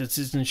 Correct. It's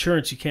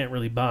insurance you can't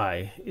really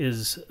buy.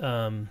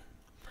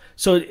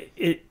 So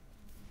it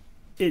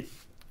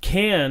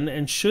can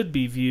and should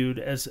be viewed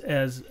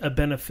as a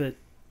benefit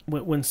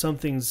when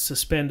something's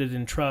suspended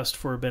in trust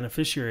for a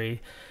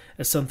beneficiary,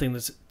 as something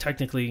that's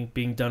technically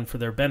being done for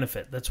their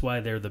benefit. That's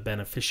why they're the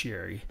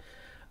beneficiary.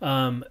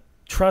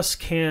 Trusts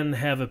can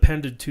have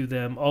appended to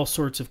them all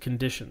sorts of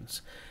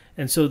conditions.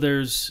 And so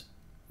there's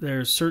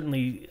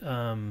certainly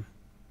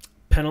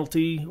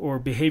penalty or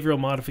behavioral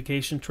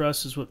modification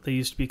trust is what they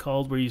used to be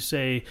called, where you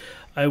say,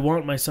 I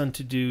want my son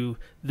to do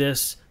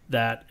this,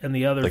 that, and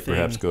the other thing.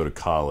 Perhaps go to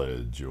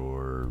college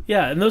or...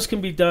 Yeah, and those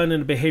can be done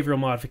in a behavioral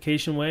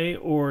modification way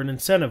or an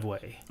incentive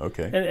way.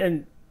 Okay.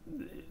 And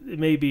it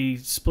may be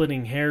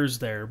splitting hairs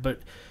there, but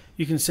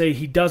you can say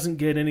he doesn't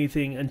get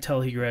anything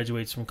until he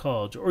graduates from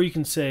college. Or you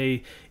can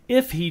say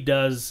if he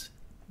does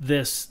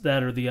this,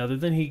 that, or the other,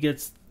 then he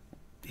gets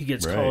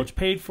college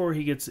paid for,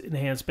 he gets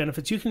enhanced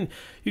benefits. You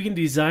can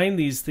design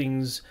these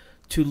things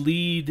to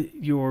lead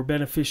your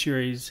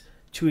beneficiaries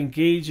to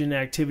engage in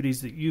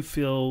activities that you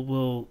feel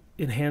will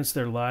enhance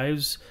their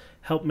lives,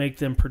 help make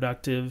them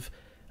productive,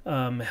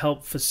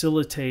 help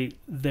facilitate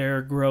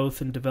their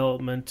growth and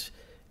development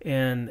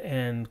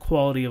and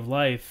quality of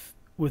life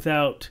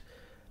without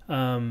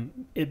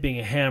it being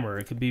a hammer.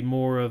 It could be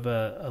more of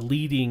a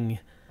leading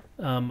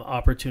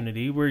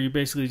opportunity where you're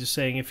basically just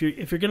saying, if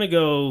you're going to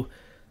go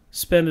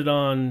spend it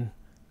on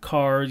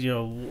cars,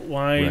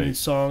 wine, Right.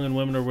 song, and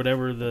women, or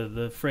whatever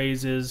the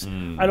phrase is,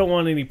 I don't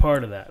want any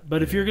part of that.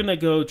 But if you're going to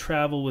go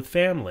travel with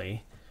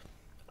family,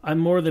 I'm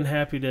more than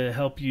happy to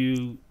help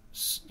you,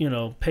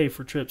 pay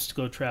for trips to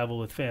go travel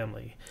with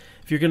family.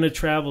 If you're going to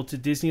travel to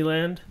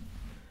Disneyland,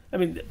 I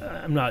mean,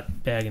 I'm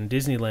not bagging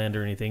Disneyland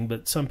or anything,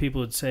 but some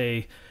people would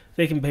say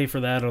they can pay for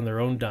that on their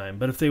own dime.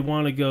 But if they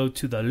want to go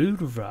to the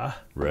Louvre,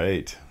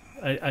 Right.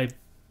 I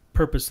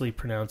purposely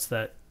pronounced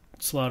that,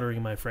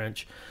 slaughtering my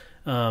French.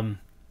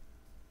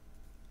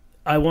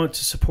 I want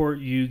to support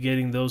you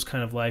getting those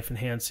kind of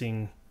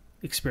life-enhancing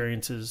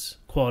experiences,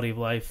 quality of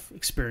life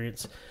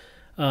experience.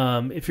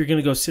 If you're going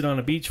to go sit on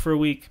a beach for a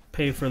week,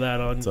 pay for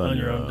that on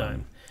your own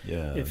dime.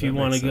 Yeah. If you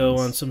want to go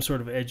on some sort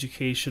of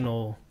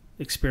educational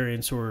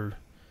experience, or,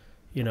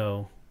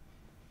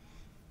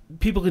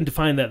 people can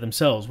define that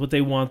themselves, what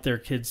they want their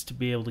kids to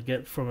be able to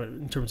get from it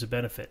in terms of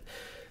benefit.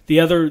 The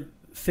other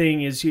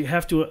thing is you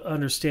have to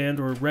understand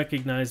or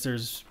recognize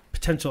there's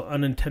potential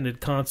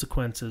unintended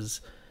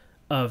consequences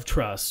of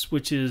trusts,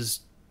 which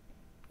is,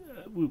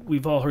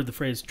 we've all heard the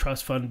phrase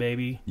trust fund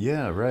baby.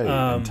 Yeah, right.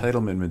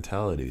 Entitlement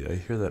mentality. I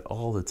hear that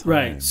all the time.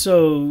 Right.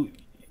 So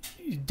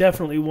you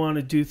definitely want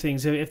to do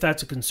things, if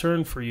that's a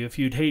concern for you, if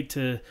you'd hate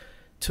to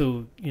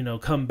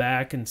come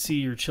back and see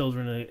your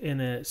children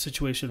in a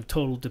situation of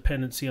total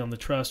dependency on the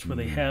trust where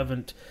they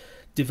haven't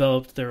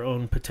developed their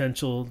own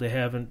potential, they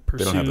haven't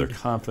pursued. They don't have their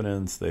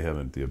confidence, they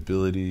haven't the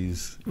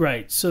abilities.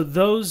 Right. So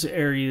those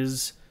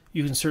areas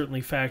you can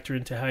certainly factor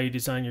into how you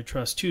design your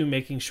trust too,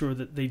 making sure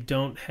that they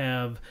don't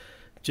have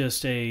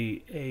just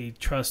a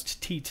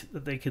trust teat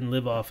that they can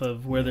live off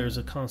of where there's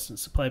a constant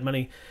supply of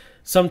money.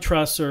 Some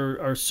trusts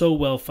are so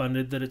well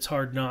funded that it's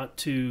hard not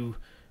to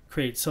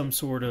create some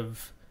sort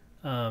of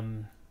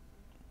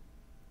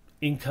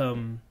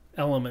income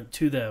element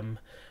to them.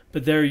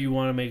 But there you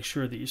want to make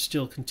sure that you're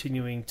still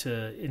continuing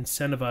to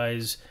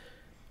incentivize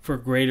for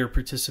greater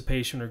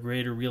participation or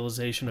greater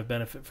realization of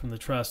benefit from the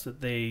trust, that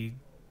they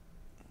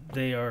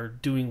are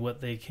doing what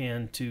they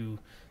can to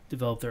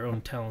develop their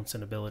own talents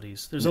and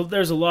abilities. There's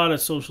a lot of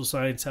social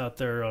science out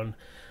there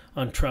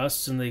on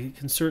trusts, and they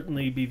can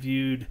certainly be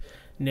viewed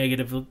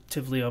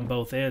negatively on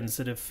both ends,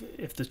 that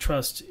if the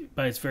trust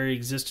by its very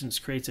existence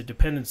creates a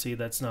dependency,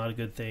 that's not a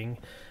good thing.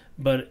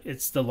 But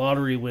it's the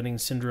lottery winning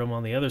syndrome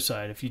on the other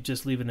side. If you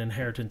just leave an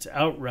inheritance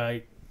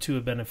outright to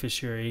a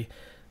beneficiary,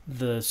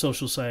 the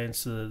social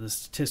science, the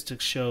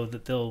statistics show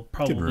that they'll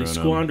probably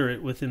squander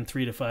it within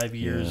 3 to 5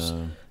 years.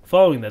 Yeah.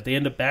 Following that, they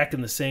end up back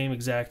in the same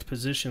exact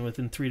position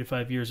within 3 to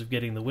 5 years of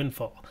getting the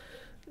windfall.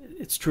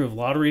 It's true of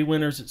lottery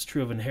winners. It's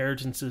true of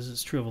inheritances.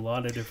 It's true of a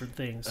lot of different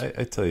things.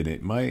 I tell you,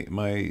 Nate,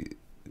 my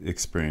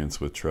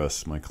experience with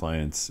trusts, my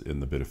clients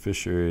and the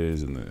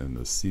beneficiaries and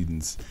the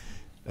cedents,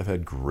 I've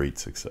had great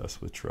success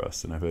with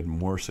trusts, and I've had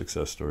more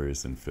success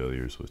stories than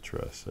failures with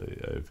trusts.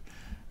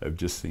 I've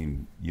just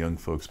seen young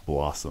folks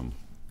blossom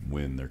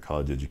when their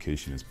college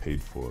education is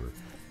paid for,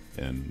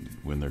 and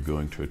when they're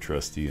going to a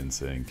trustee and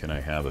saying, "Can I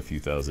have a few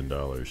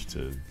 $1,000s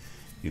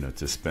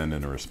to spend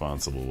in a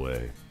responsible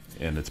way?"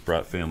 And it's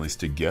brought families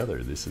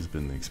together. This has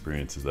been the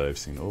experiences that I've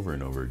seen over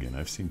and over again.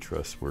 I've seen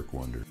trusts work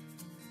wonders.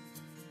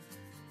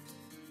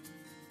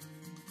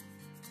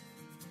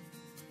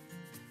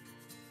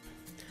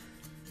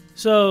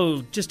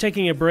 So, just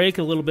taking a break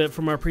a little bit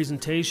from our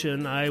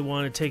presentation, I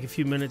want to take a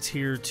few minutes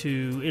here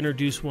to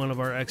introduce one of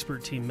our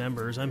expert team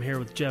members. I'm here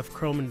with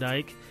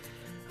Jeff.krommendyk.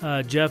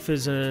 Jeff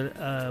is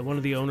one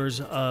of the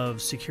owners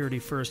of Security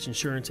First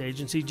Insurance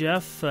Agency.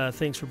 Jeff,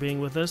 thanks for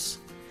being with us.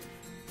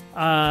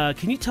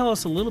 Can you tell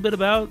us a little bit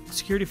about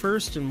Security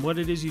First and what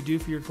it is you do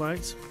for your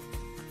clients?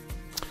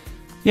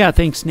 Yeah,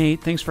 thanks,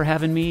 Nate. Thanks for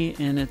having me,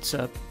 and it's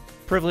a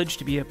privilege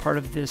to be a part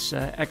of this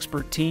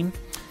expert team.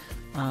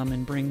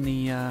 And bring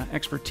the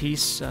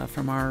expertise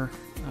from our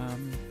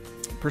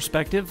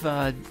perspective.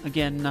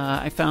 Again,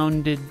 I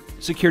founded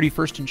Security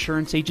First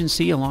Insurance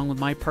Agency along with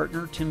my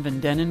partner, Tim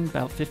Van Dennen,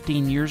 about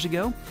 15 years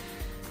ago.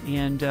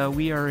 And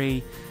we are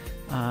a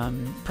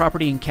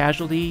property and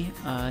casualty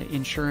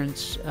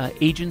insurance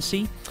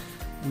agency.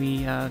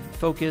 We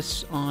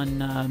focus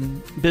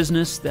on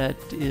business that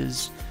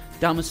is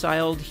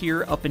domiciled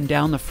here up and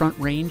down the Front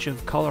Range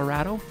of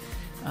Colorado.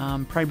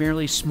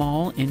 Primarily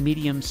small and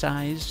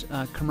medium-sized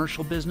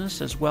commercial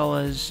business, as well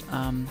as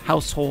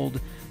household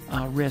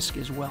risk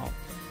as well.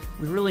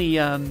 We really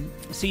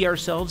see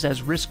ourselves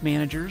as risk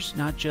managers,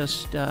 not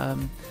just a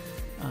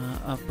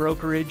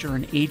brokerage or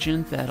an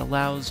agent that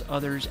allows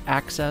others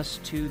access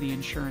to the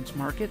insurance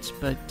markets,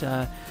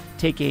 but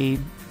take a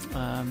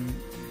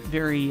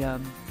very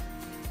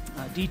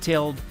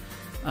detailed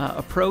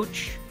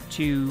approach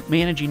to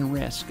managing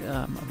risk,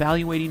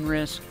 evaluating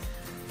risk,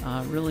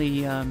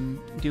 really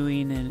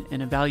doing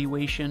an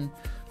evaluation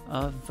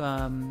of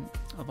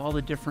all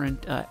the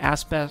different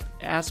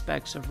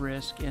aspects of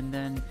risk, and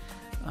then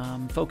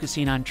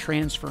focusing on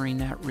transferring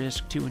that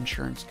risk to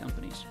insurance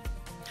companies.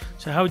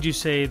 So how would you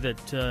say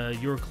that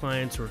your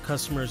clients or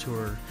customers who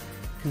are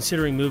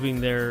considering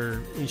moving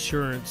their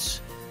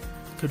insurance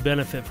could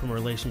benefit from a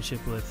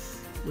relationship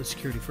with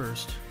Security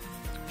First?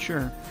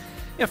 Sure.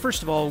 Yeah,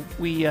 first of all,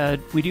 we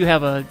do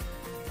have a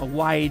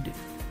wide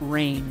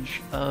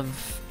range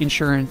of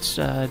insurance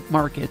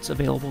markets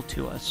available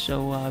to us.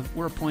 So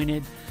we're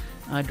appointed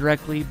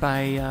directly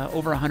by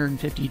over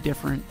 150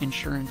 different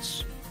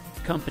insurance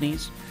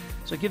companies.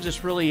 So it gives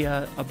us really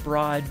a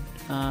broad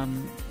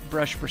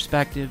brush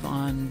perspective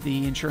on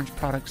the insurance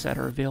products that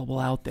are available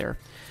out there.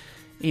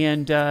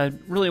 And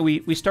really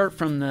we start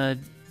from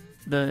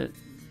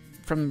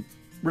from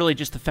really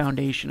just the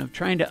foundation of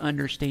trying to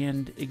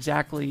understand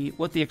exactly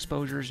what the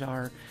exposures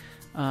are,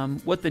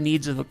 what the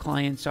needs of the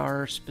clients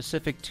are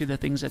specific to the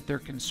things that they're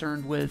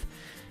concerned with,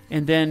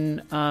 and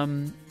then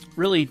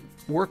really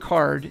work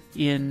hard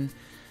in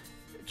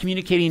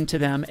communicating to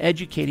them,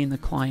 educating the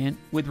client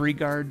with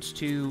regards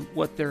to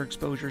what their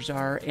exposures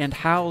are and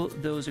how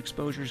those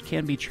exposures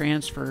can be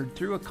transferred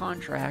through a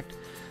contract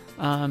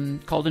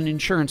called an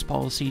insurance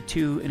policy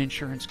to an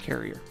insurance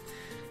carrier.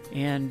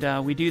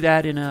 And we do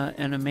that in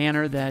a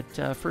manner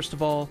that, first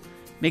of all,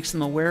 makes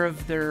them aware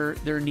of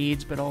their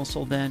needs, but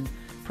also then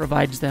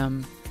provides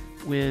them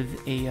with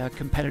a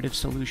competitive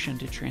solution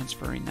to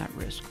transferring that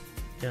risk.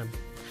 Yeah.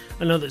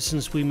 I know that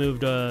since we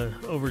moved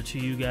over to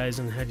you guys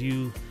and had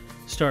you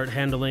start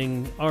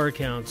handling our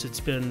accounts, it's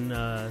been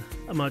a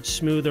much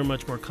smoother,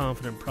 much more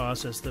confident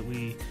process that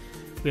we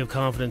have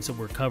confidence that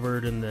we're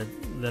covered and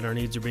that our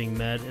needs are being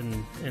met,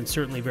 and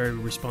certainly very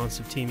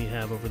responsive team you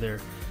have over there.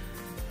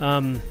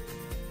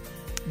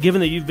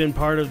 Given that you've been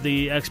part of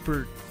the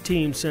expert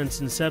team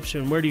since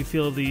inception, where do you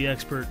feel the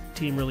expert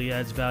team really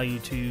adds value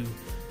to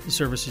the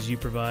services you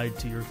provide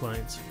to your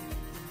clients?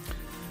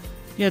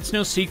 Yeah, it's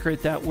no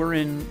secret that we're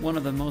in one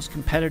of the most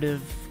competitive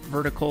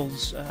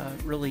verticals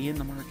really in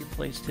the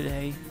marketplace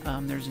today.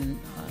 There's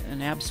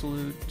an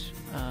absolute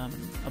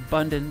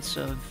abundance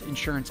of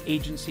insurance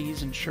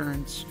agencies,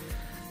 insurance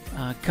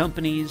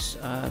companies.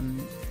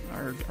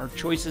 Our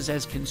choices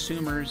as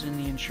consumers in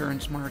the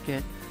insurance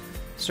market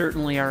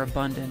certainly are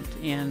abundant,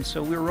 and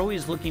so we're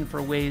always looking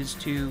for ways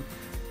to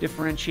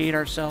differentiate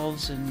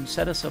ourselves and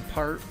set us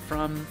apart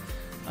from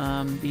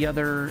the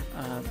other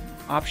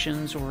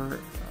options or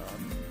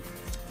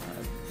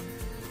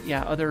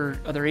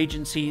other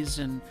agencies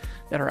and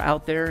that are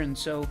out there. And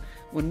so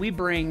when we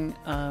bring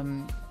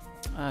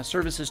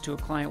services to a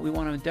client, we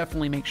want to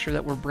definitely make sure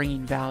that we're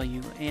bringing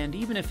value. And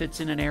even if it's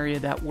in an area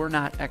that we're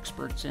not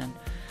experts in,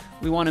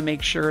 we want to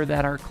make sure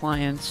that our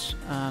clients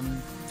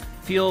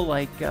feel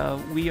like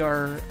we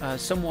are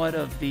somewhat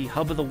of the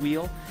hub of the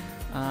wheel,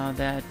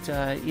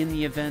 that in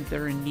the event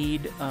they're in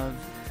need of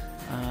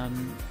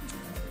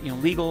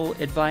legal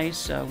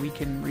advice, we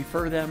can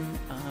refer them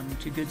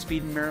to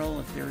Goodspeed and Merrill.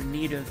 If they're in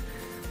need of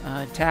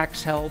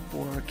tax help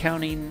or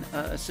accounting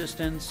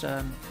assistance,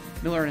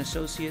 Miller &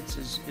 Associates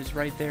is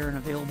right there and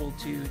available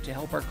to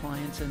help our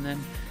clients. And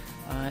then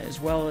as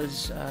well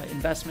as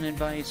investment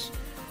advice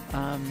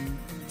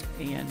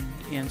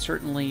and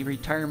certainly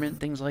retirement,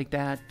 things like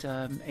that.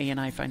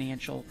 A&I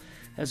Financial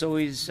has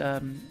always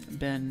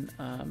been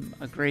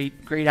a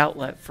great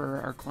outlet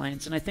for our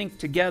clients. And I think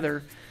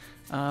together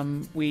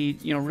we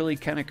really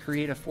kind of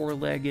create a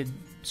four-legged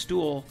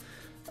stool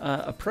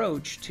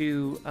approach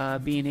to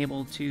being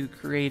able to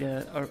create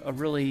a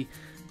really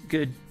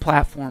good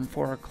platform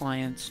for our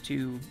clients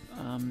to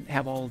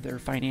have all of their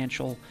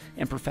financial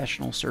and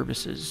professional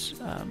services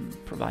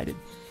provided.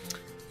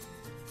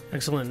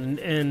 Excellent.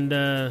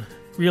 And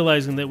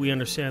realizing that we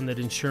understand that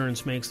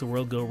insurance makes the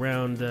world go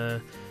round,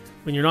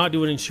 when you're not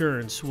doing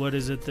insurance, what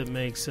is it that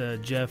makes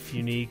Jeff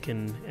unique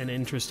and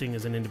interesting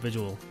as an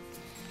individual?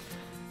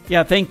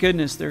 Yeah, thank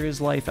goodness there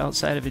is life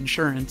outside of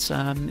insurance.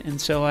 And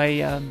so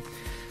I'm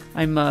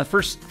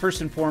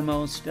first and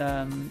foremost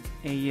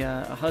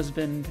a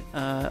husband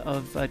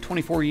of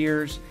 24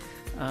 years,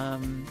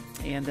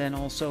 and then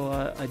also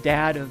a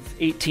dad of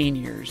 18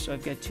 years. So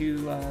I've got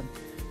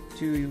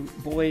two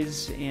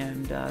boys,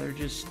 and they're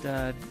just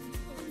a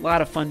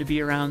lot of fun to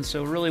be around.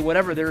 So really,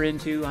 whatever they're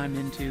into, I'm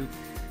into.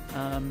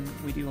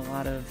 We do a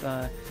lot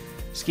of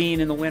skiing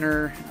in the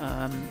winter,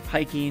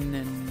 hiking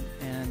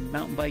and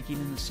mountain biking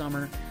in the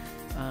summer.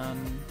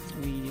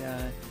 We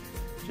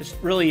just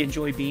really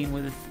enjoy being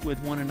with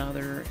one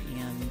another,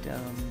 and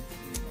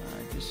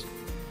just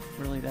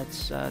really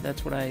that's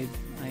what I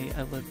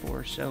live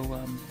for. So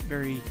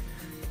very,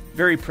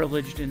 very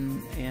privileged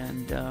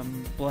and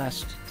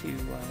blessed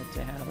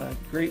to have a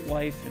great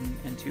wife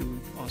and two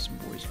awesome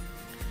boys.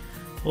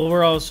 Well,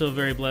 we're also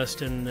very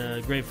blessed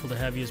and grateful to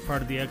have you as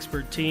part of the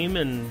expert team.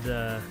 And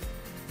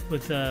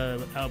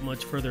without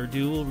much further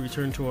ado, we'll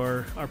return to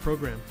our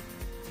program.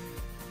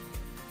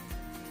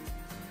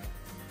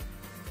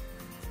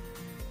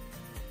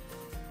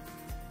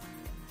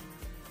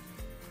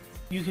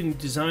 You can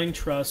design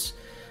trusts.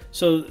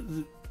 So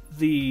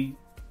the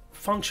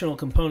functional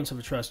components of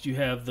a trust, you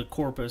have the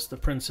corpus, the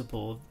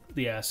principal,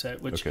 the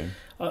asset, which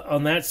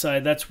on that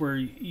side, that's where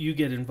you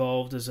get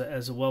involved as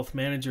a wealth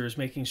manager, is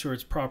making sure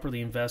it's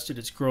properly invested,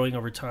 it's growing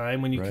over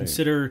time. When you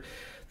consider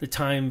the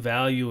time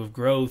value of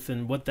growth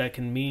and what that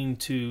can mean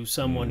to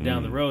someone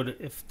down the road,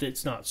 if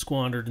it's not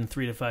squandered in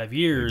 3 to 5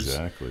 years,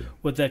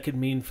 what that could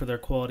mean for their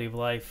quality of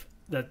life,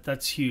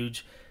 that's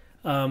huge.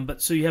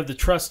 But so you have the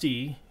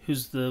trustee,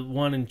 who's the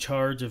one in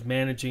charge of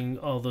managing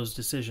all those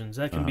decisions.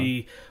 That can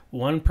be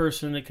one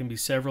person, it can be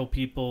several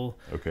people.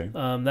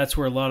 That's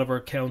where a lot of our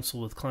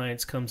counsel with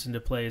clients comes into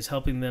play, is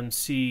helping them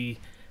see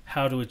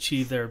how to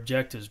achieve their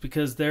objectives,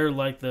 because they're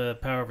like the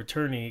power of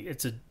attorney.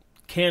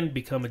 Can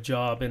become a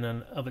job in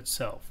and of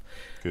itself.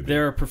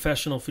 There are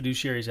professional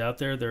fiduciaries out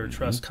there. There are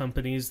trust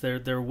companies.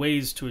 There are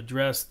ways to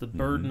address the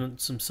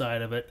burdensome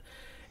side of it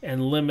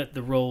and limit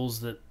the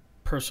roles that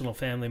personal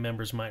family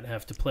members might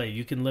have to play.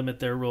 You can limit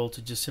their role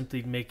to just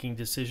simply making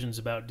decisions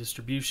about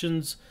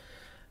distributions,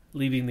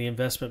 leaving the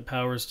investment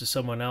powers to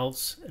someone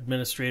else,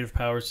 administrative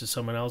powers to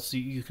someone else.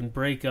 You can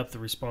break up the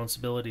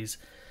responsibilities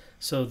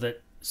so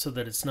that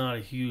it's not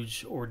a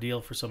huge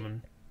ordeal for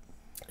someone.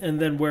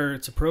 And then where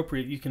it's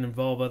appropriate, you can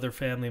involve other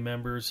family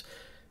members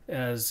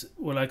as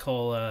what I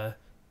call,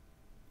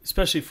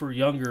 especially for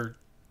younger,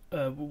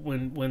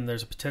 when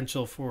there's a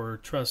potential for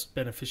trust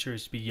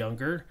beneficiaries to be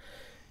younger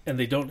and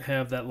they don't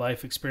have that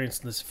life experience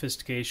and the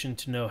sophistication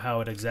to know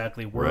how it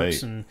exactly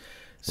works, and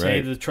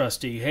say to the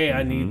trustee, hey,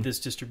 I need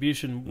this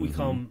distribution. We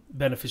call them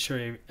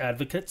beneficiary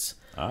advocates.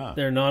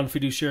 They're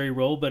non-fiduciary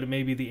role, but it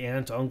may be the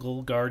aunt,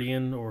 uncle,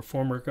 guardian, or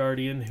former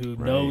guardian who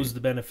knows the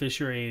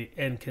beneficiary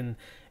and can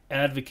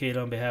advocate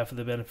on behalf of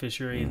the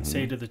beneficiary and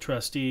say to the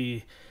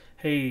trustee,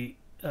 hey,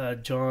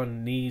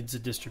 John needs a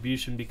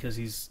distribution because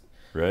he's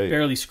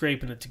barely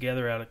scraping it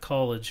together out of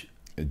college.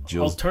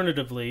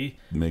 Alternatively,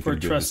 for a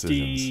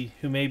trustee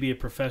who may be a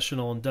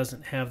professional and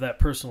doesn't have that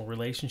personal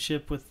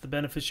relationship with the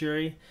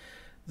beneficiary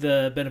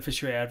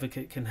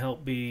advocate can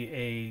help be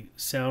a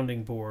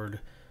sounding board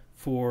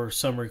for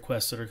some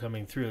requests that are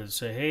coming through.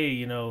 Say,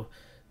 hey,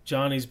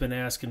 Johnny's been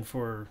asking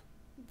for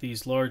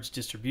these large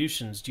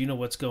distributions. Do you know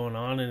what's going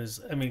on?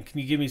 Can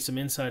you give me some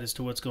insight as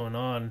to what's going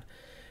on?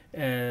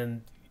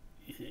 And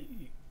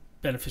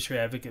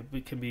beneficiary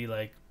advocate can be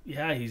like,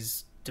 yeah,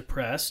 he's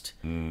depressed,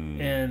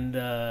 and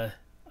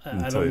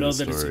I don't know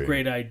that it's a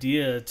great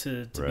idea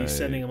to be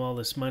sending him all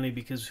this money,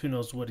 because who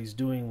knows what he's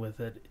doing with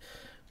it.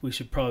 We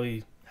should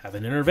probably have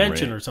an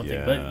intervention or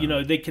something. But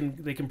they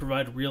can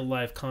provide real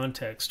life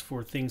context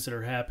for things that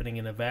are happening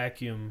in a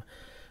vacuum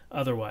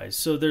otherwise.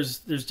 So there's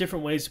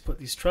different ways to put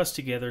these trusts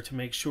together to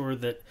make sure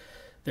that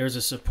there's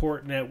a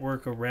support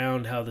network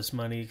around how this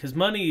money, because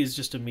money is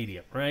just a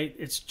medium, right?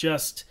 It's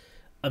just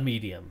a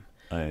medium.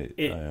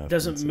 It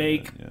doesn't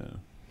make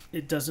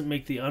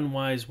the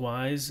unwise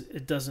wise.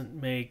 It doesn't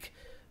make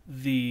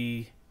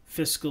the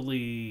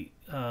fiscally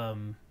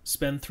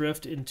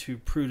spendthrift into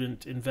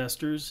prudent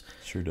investors.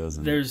 Sure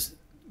doesn't.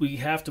 We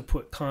have to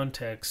put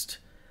context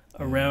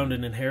around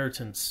an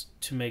inheritance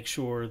to make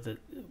sure that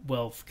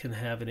wealth can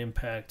have an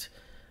impact,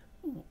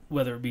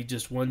 whether it be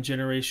just one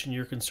generation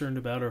you're concerned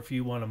about, or if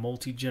you want a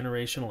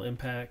multi-generational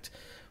impact.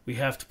 We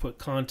have to put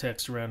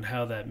context around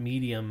how that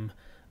medium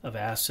of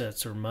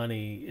assets or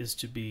money is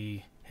to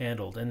be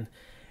handled.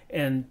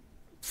 And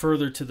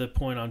further to the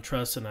point on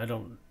trust, and I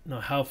don't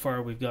know how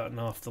far we've gotten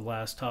off the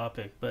last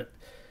topic, but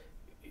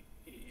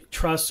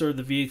trusts are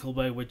the vehicle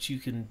by which you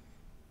can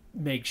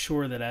make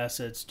sure that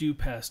assets do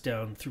pass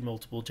down through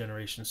multiple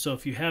generations. So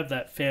if you have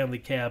that family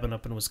cabin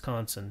up in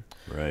Wisconsin,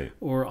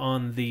 or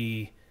on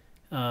the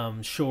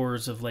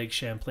shores of Lake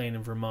Champlain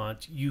in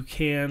Vermont, you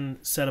can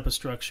set up a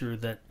structure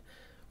that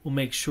will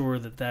make sure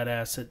that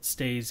asset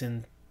stays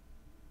in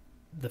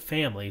the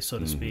family, so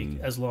to speak,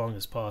 as long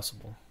as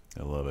possible.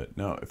 I love it.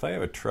 Now, if I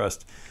have a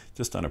trust,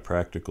 just on a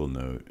practical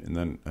note, and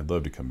then I'd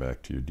love to come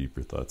back to your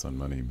deeper thoughts on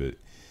money, but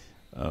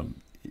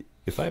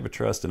if I have a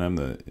trust and I'm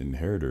the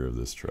inheritor of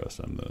this trust,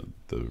 I'm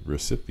the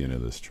recipient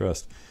of this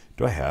trust,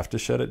 do I have to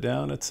shut it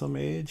down at some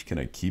age? Can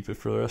I keep it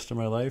for the rest of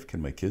my life?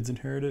 Can my kids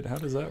inherit it? How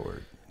does that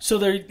work? So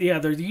there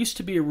used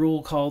to be a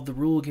rule called the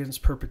rule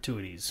against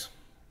perpetuities,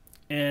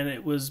 and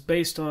it was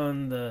based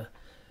on the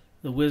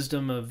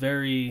wisdom of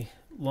very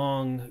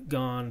long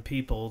gone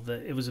people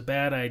that it was a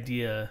bad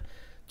idea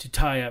to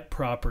tie up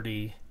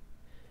property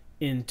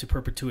into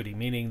perpetuity,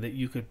 meaning that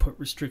you could put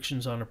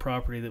restrictions on a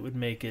property that would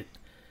make it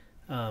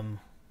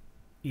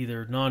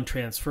either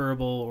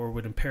non-transferable or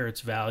would impair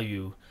its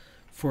value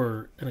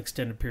for an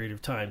extended period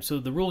of time. So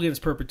the rule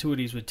against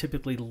perpetuities would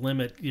typically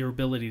limit your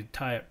ability to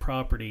tie up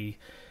property.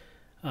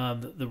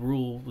 The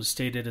rule was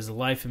stated as a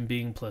life in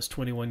being plus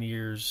 21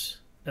 years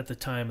at the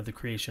time of the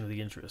creation of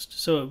the interest.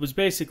 So it was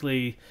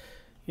basically,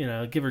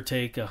 give or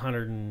take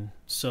 100 and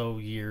so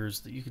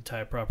years that you could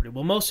tie up property.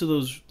 Well, most of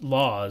those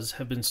laws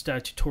have been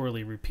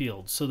statutorily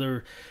repealed. So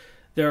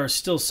there are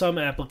still some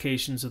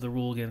applications of the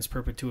rule against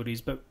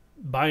perpetuities, but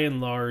by and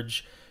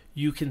large,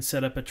 you can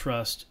set up a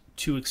trust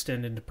to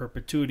extend into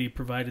perpetuity,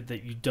 provided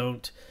that you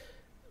don't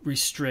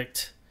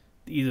restrict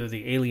either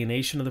the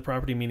alienation of the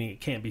property, meaning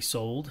it can't be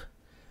sold.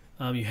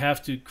 You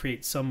have to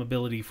create some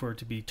ability for it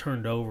to be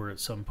turned over at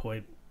some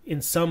point,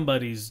 in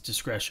somebody's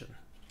discretion.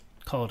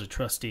 Call it a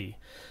trustee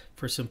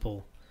for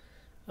simple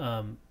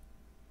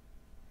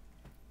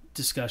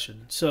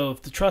discussion. So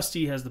if the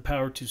trustee has the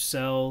power to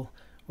sell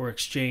or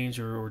exchange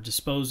or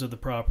dispose of the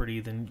property,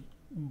 then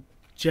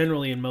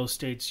generally in most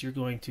states you're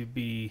going to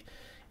be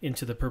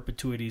into the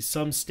perpetuities.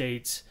 Some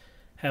states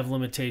have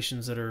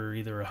limitations that are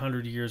either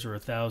 100 years or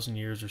 1,000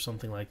 years or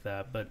something like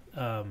that. But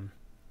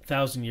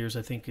 1,000 years,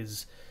 I think,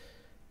 is,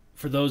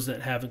 for those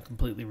that haven't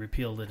completely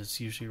repealed it, it's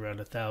usually around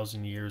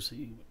 1,000 years.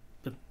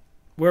 But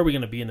where are we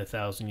going to be in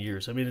 1,000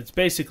 years? I mean, it's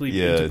basically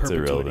into it's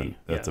perpetuity. Irrelevant.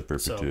 That's a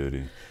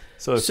perpetuity.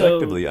 So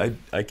effectively,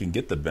 I can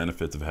get the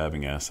benefits of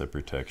having asset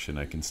protection.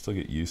 I can still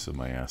get use of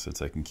my assets.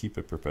 I can keep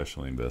it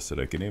professionally invested.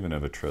 I can even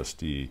have a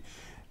trustee.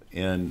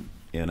 And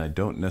I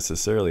don't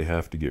necessarily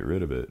have to get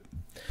rid of it,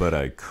 but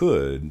I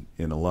could,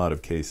 in a lot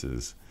of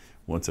cases,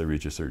 once I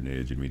reach a certain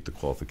age and meet the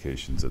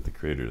qualifications that the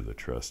creator of the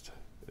trust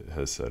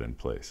has set in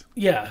place.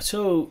 Yeah,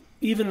 so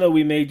even though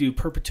we may do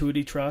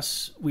perpetuity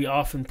trusts, we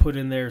often put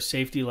in there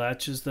safety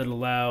latches that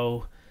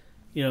allow,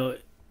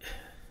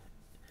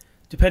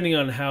 depending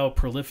on how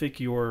prolific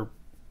your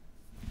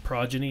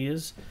progeny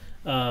is,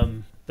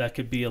 that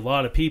could be a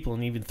lot of people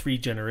and even 3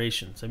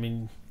 generations. I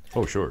mean...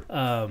 Oh, sure.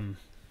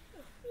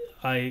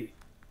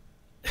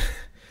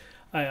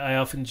 I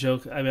often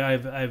joke. I mean, I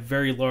have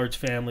very large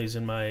families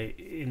in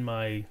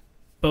my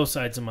both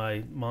sides of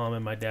my mom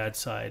and my dad's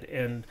side,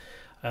 and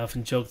I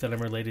often joke that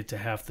I'm related to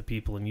half the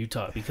people in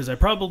Utah because I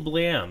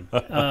probably am.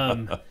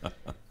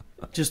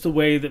 Just the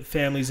way that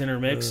families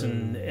intermix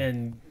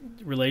and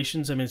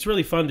relations. I mean, it's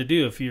really fun to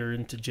do if you're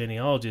into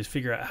genealogy, is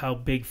figure out how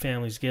big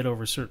families get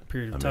over a certain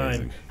period of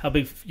time, how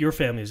big your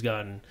family's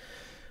gotten.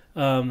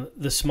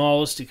 The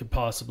smallest it could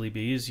possibly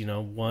be is,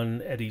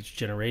 1 at each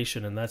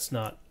generation, and that's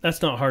not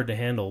hard to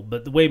handle.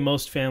 But the way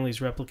most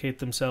families replicate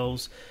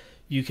themselves,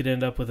 you could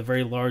end up with a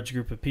very large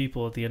group of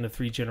people at the end of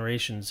 3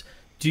 generations.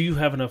 Do you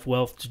have enough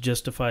wealth to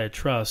justify a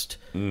trust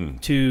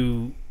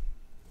to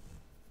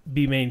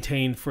be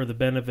maintained for the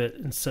benefit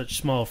in such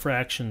small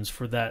fractions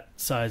for that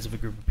size of a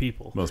group of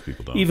people? Most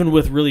people don't. Even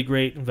with really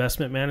great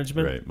investment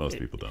management, right? Most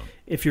people don't.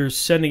 If you're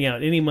sending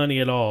out any money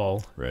at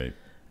all, right?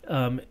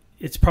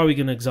 It's probably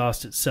going to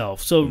exhaust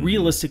itself. So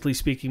realistically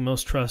speaking,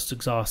 most trusts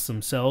exhaust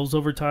themselves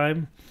over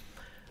time.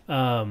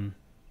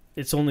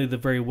 It's only the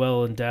very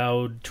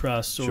well-endowed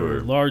trusts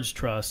or large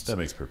trusts that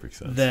makes perfect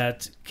sense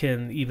that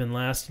can even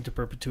last into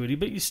perpetuity.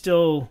 But you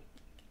still...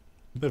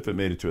 But if it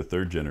made it to a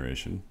 3rd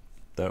generation,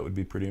 that would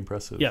be pretty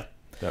impressive. Yeah.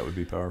 That would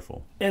be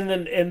powerful. And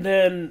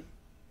then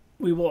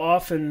we will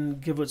often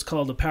give what's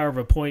called a power of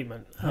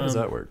appointment. How does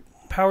that work?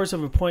 Powers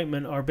of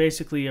appointment are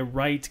basically a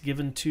right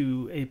given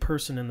to a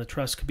person in the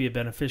trust. Could be a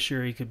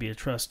beneficiary, could be a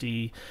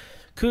trustee,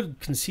 could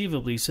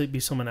conceivably be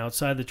someone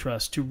outside the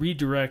trust, to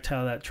redirect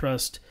how that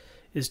trust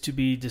is to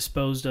be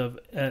disposed of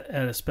at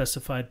a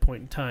specified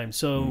point in time.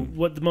 So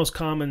what the most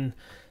common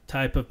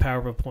type of power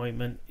of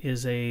appointment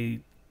is a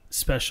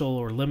special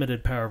or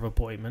limited power of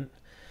appointment,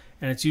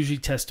 and it's usually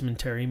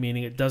testamentary,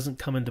 meaning it doesn't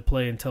come into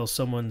play until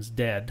someone's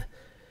dead.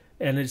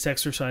 And it's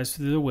exercised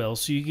through the will.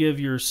 So you give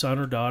your son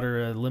or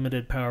daughter a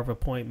limited power of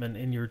appointment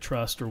in your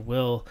trust or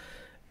will.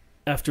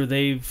 After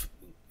they've,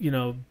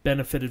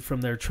 benefited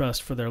from their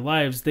trust for their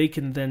lives, they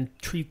can then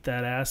treat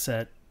that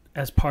asset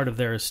as part of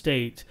their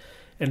estate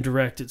and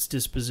direct its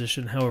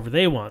disposition however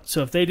they want.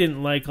 So if they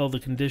didn't like all the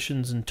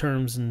conditions and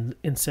terms and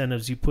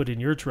incentives you put in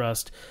your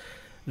trust,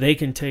 they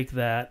can take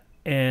that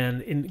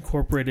and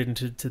incorporate it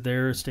into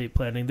their estate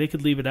planning. They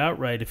could leave it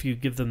outright if you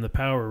give them the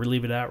power, or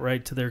leave it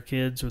outright to their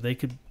kids, or they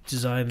could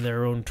design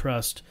their own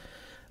trust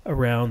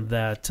around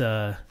that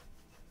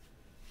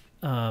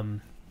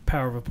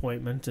power of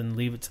appointment and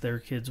leave it to their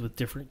kids with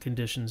different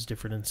conditions,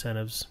 different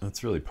incentives.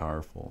 That's really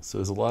powerful. So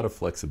there's a lot of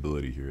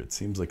flexibility here. It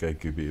seems like I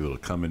could be able to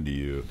come into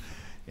you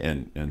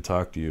and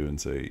talk to you and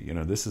say,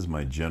 this is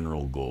my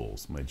general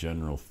goals, my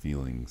general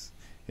feelings,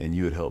 and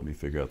you would help me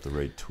figure out the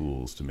right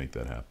tools to make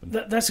that happen.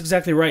 That's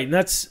exactly right. And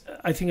that's,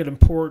 I think, an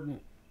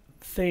important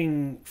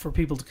thing for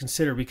people to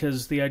consider,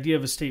 because the idea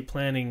of estate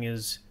planning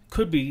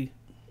could be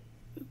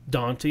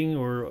daunting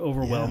or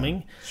overwhelming.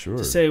 Yeah, sure.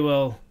 To say,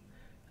 well,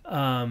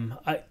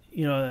 I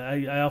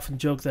often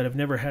joke that I've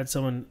never had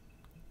someone,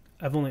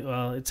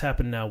 it's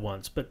happened now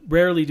once, but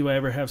rarely do I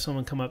ever have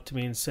someone come up to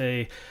me and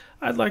say,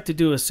 I'd like to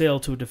do a sale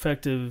to a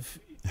defective,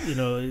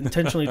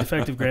 intentionally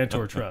defective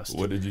grantor trust.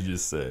 What did you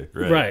just say?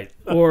 Right.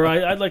 Or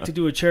I'd like to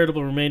do a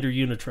charitable remainder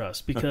unit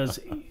trust, because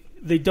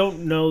they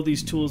don't know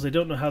these tools. They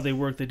don't know how they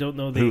work. They don't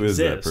know they exist.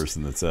 Who is that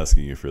person that's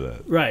asking you for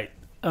that? Right.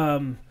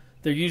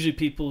 They're usually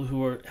people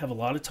who have a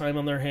lot of time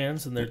on their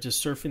hands, and they're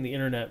just surfing the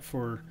internet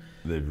for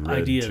They've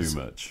read ideas. too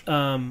much.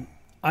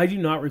 I do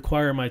not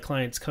require my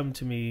clients come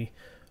to me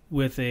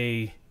with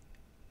a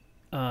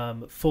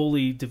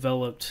fully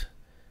developed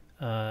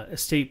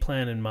estate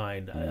plan in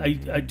mind.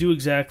 I do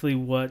exactly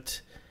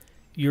what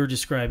you're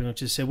describing,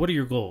 which is say, what are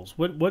your goals?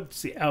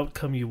 What's the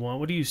outcome you want?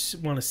 What do you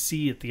want to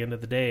see at the end of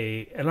the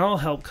day? And I'll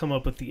help come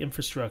up with the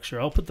infrastructure.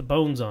 I'll put the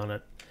bones on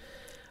it.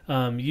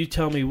 You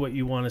tell me what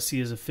you want to see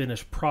as a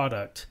finished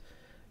product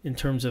in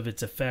terms of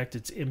its effect,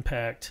 its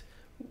impact,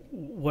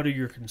 what are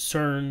your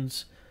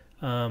concerns?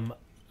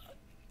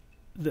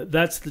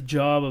 That's the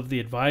job of the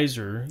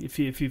advisor. If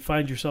you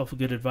find yourself a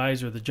good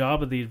advisor, the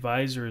job of the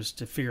advisor is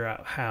to figure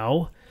out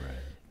how. Right.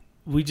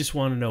 We just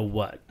want to know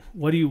what.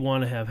 What do you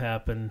want to have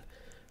happen?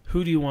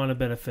 Who do you want to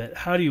benefit?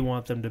 How do you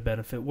want them to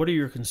benefit? What are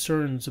your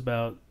concerns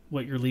about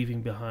what you're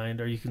leaving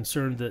behind? Are you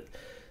concerned that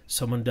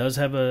someone does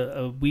have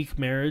a weak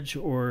marriage,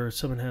 or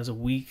someone has a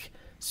weak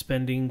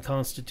spending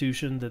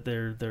constitution, that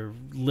they're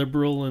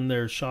liberal in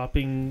their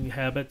shopping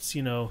habits?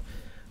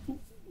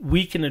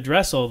 We can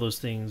address all those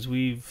things.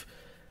 We've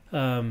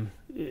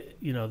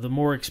the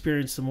more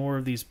experience, the more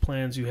of these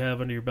plans you have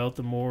under your belt,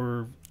 the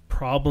more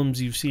problems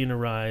you've seen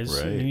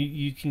arise. Right. And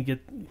you can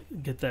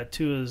get that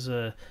too as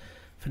a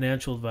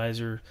financial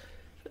advisor.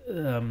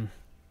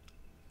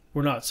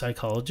 We're not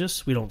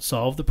psychologists. We don't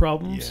solve the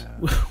problems.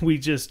 Yeah. We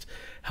just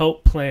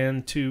help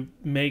plan to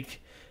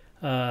make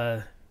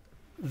the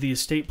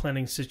estate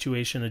planning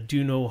situation a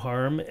do no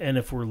harm, and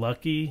if we're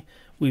lucky,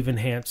 we've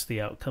enhanced the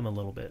outcome a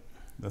little bit.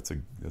 That's a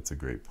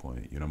great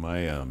point.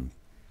 My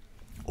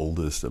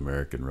oldest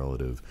American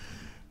relative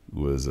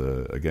was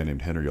a guy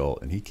named Henry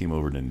Alt, and he came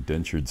over an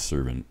indentured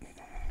servant,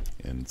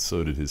 and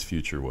so did his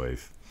future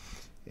wife.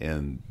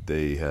 And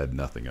they had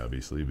nothing,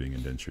 obviously, being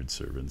indentured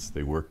servants.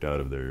 They worked out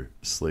of their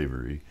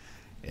slavery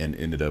and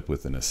ended up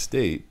with an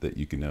estate that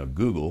you can now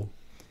Google,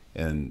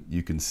 and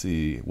you can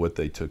see what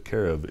they took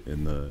care of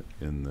in the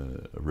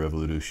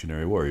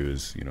Revolutionary War. He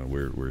was,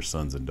 we're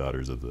sons and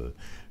daughters of the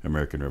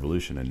American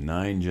Revolution, and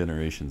 9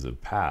 generations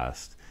have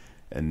passed,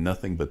 and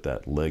nothing but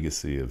that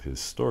legacy of his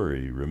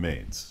story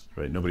remains.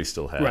 Right? Nobody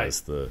still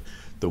has the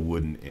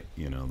wooden,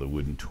 the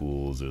wooden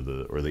tools or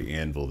the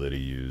anvil that he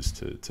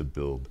used to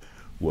build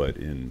what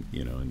in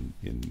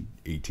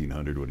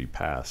 1800 when he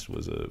passed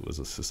was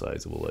a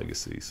sizable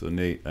legacy. So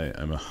Nate,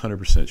 I'm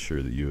 100%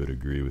 sure that you would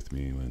agree with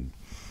me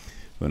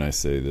when I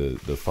say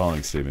the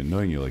following statement,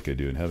 knowing you like I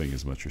do and having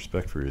as much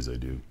respect for you as I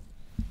do,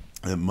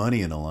 that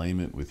money in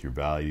alignment with your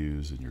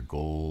values and your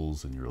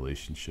goals and your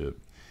relationship,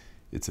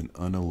 it's an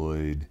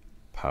unalloyed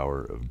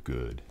power of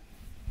good.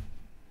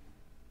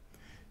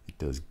 It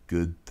does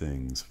good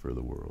things for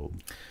the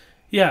world.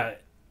 Yeah,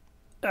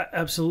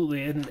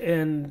 absolutely.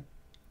 And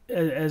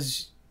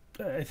as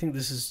I think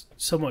this is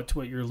somewhat to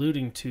what you're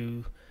alluding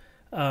to,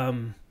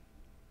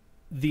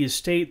 the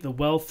estate, the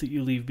wealth that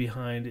you leave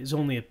behind is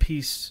only a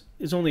part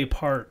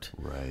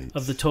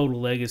of the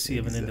total legacy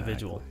of an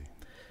individual.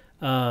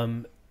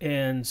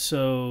 And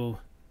so,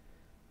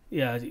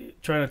 yeah,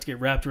 try not to get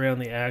wrapped around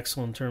the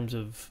axle in terms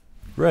of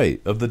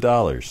the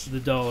dollars. The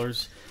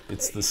dollars.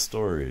 It's the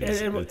stories.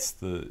 It's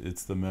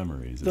the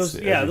memories.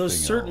 Those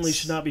certainly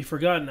should not be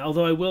forgotten.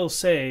 Although I will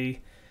say,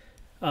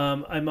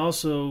 I'm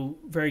also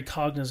very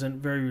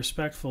cognizant, very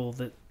respectful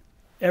that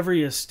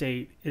every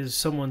estate is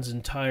someone's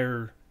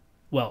entire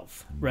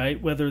wealth,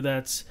 right? Whether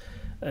that's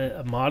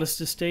a modest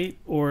estate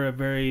or a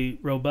very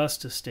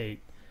robust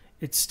estate,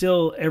 it's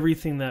still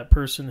everything that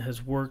person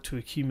has worked to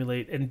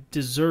accumulate and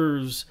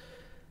deserves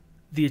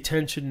the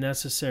attention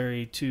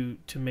necessary to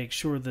make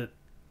sure that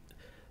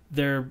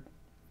their,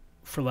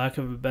 for lack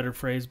of a better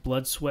phrase,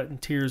 blood, sweat,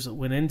 and tears that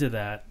went into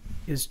that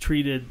is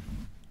treated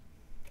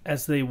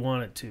as they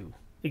want it to.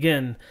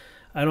 Again,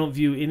 I don't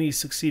view any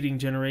succeeding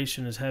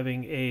generation as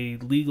having a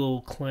legal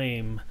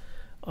claim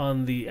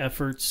on the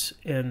efforts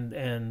and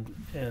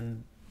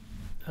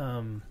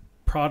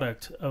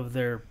product of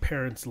their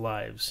parents'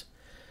 lives.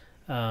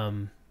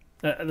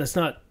 That's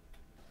not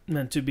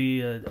meant to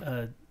be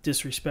a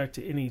disrespect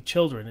to any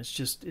children.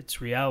 It's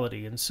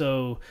reality. And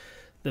so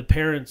the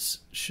parents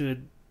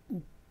should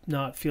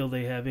not feel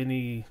they have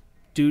any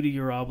duty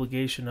or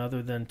obligation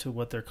other than to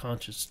what their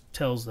conscience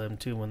tells them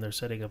to when they're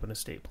setting up an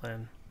estate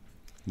plan.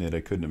 Nate, I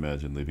couldn't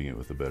imagine leaving it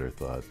with a better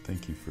thought.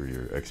 Thank you for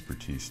your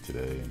expertise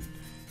today and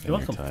You're your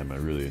welcome. time. I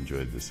really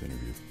enjoyed this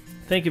interview.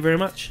 Thank you very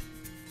much.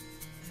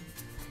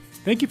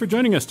 Thank you for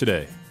joining us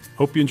today.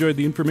 Hope you enjoyed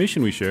the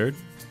information we shared.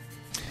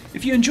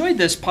 If you enjoyed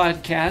this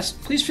podcast,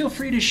 please feel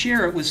free to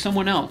share it with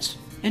someone else.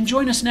 And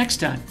join us next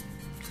time.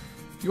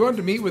 If you want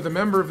to meet with a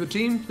member of the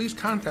team, please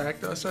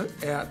contact us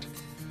at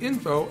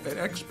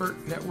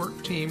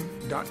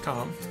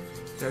info@expertnetworkteam.com.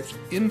 That's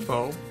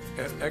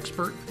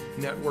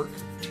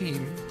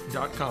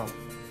info@expertnetworkteam.com.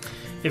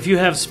 If you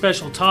have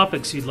special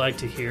topics you'd like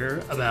to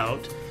hear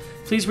about,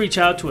 please reach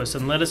out to us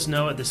and let us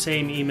know at the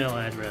same email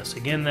address.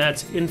 Again,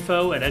 that's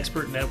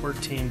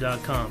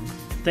info@expertnetworkteam.com.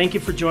 Thank you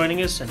for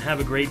joining us and have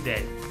a great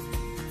day.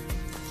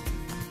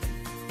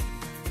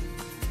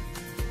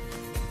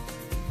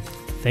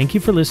 Thank you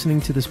for listening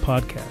to this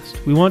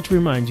podcast. We want to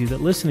remind you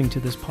that listening to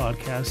this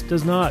podcast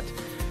does not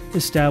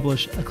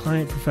establish a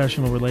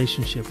client-professional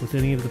relationship with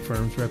any of the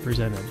firms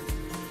represented,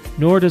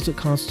 nor does it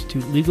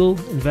constitute legal,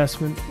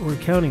 investment, or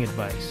accounting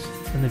advice,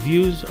 and the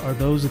views are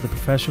those of the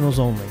professionals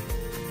only.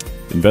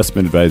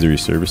 Investment advisory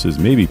services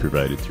may be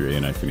provided through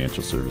A&I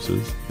Financial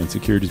Services, and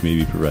securities may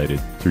be provided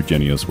through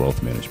A&I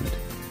Wealth Management.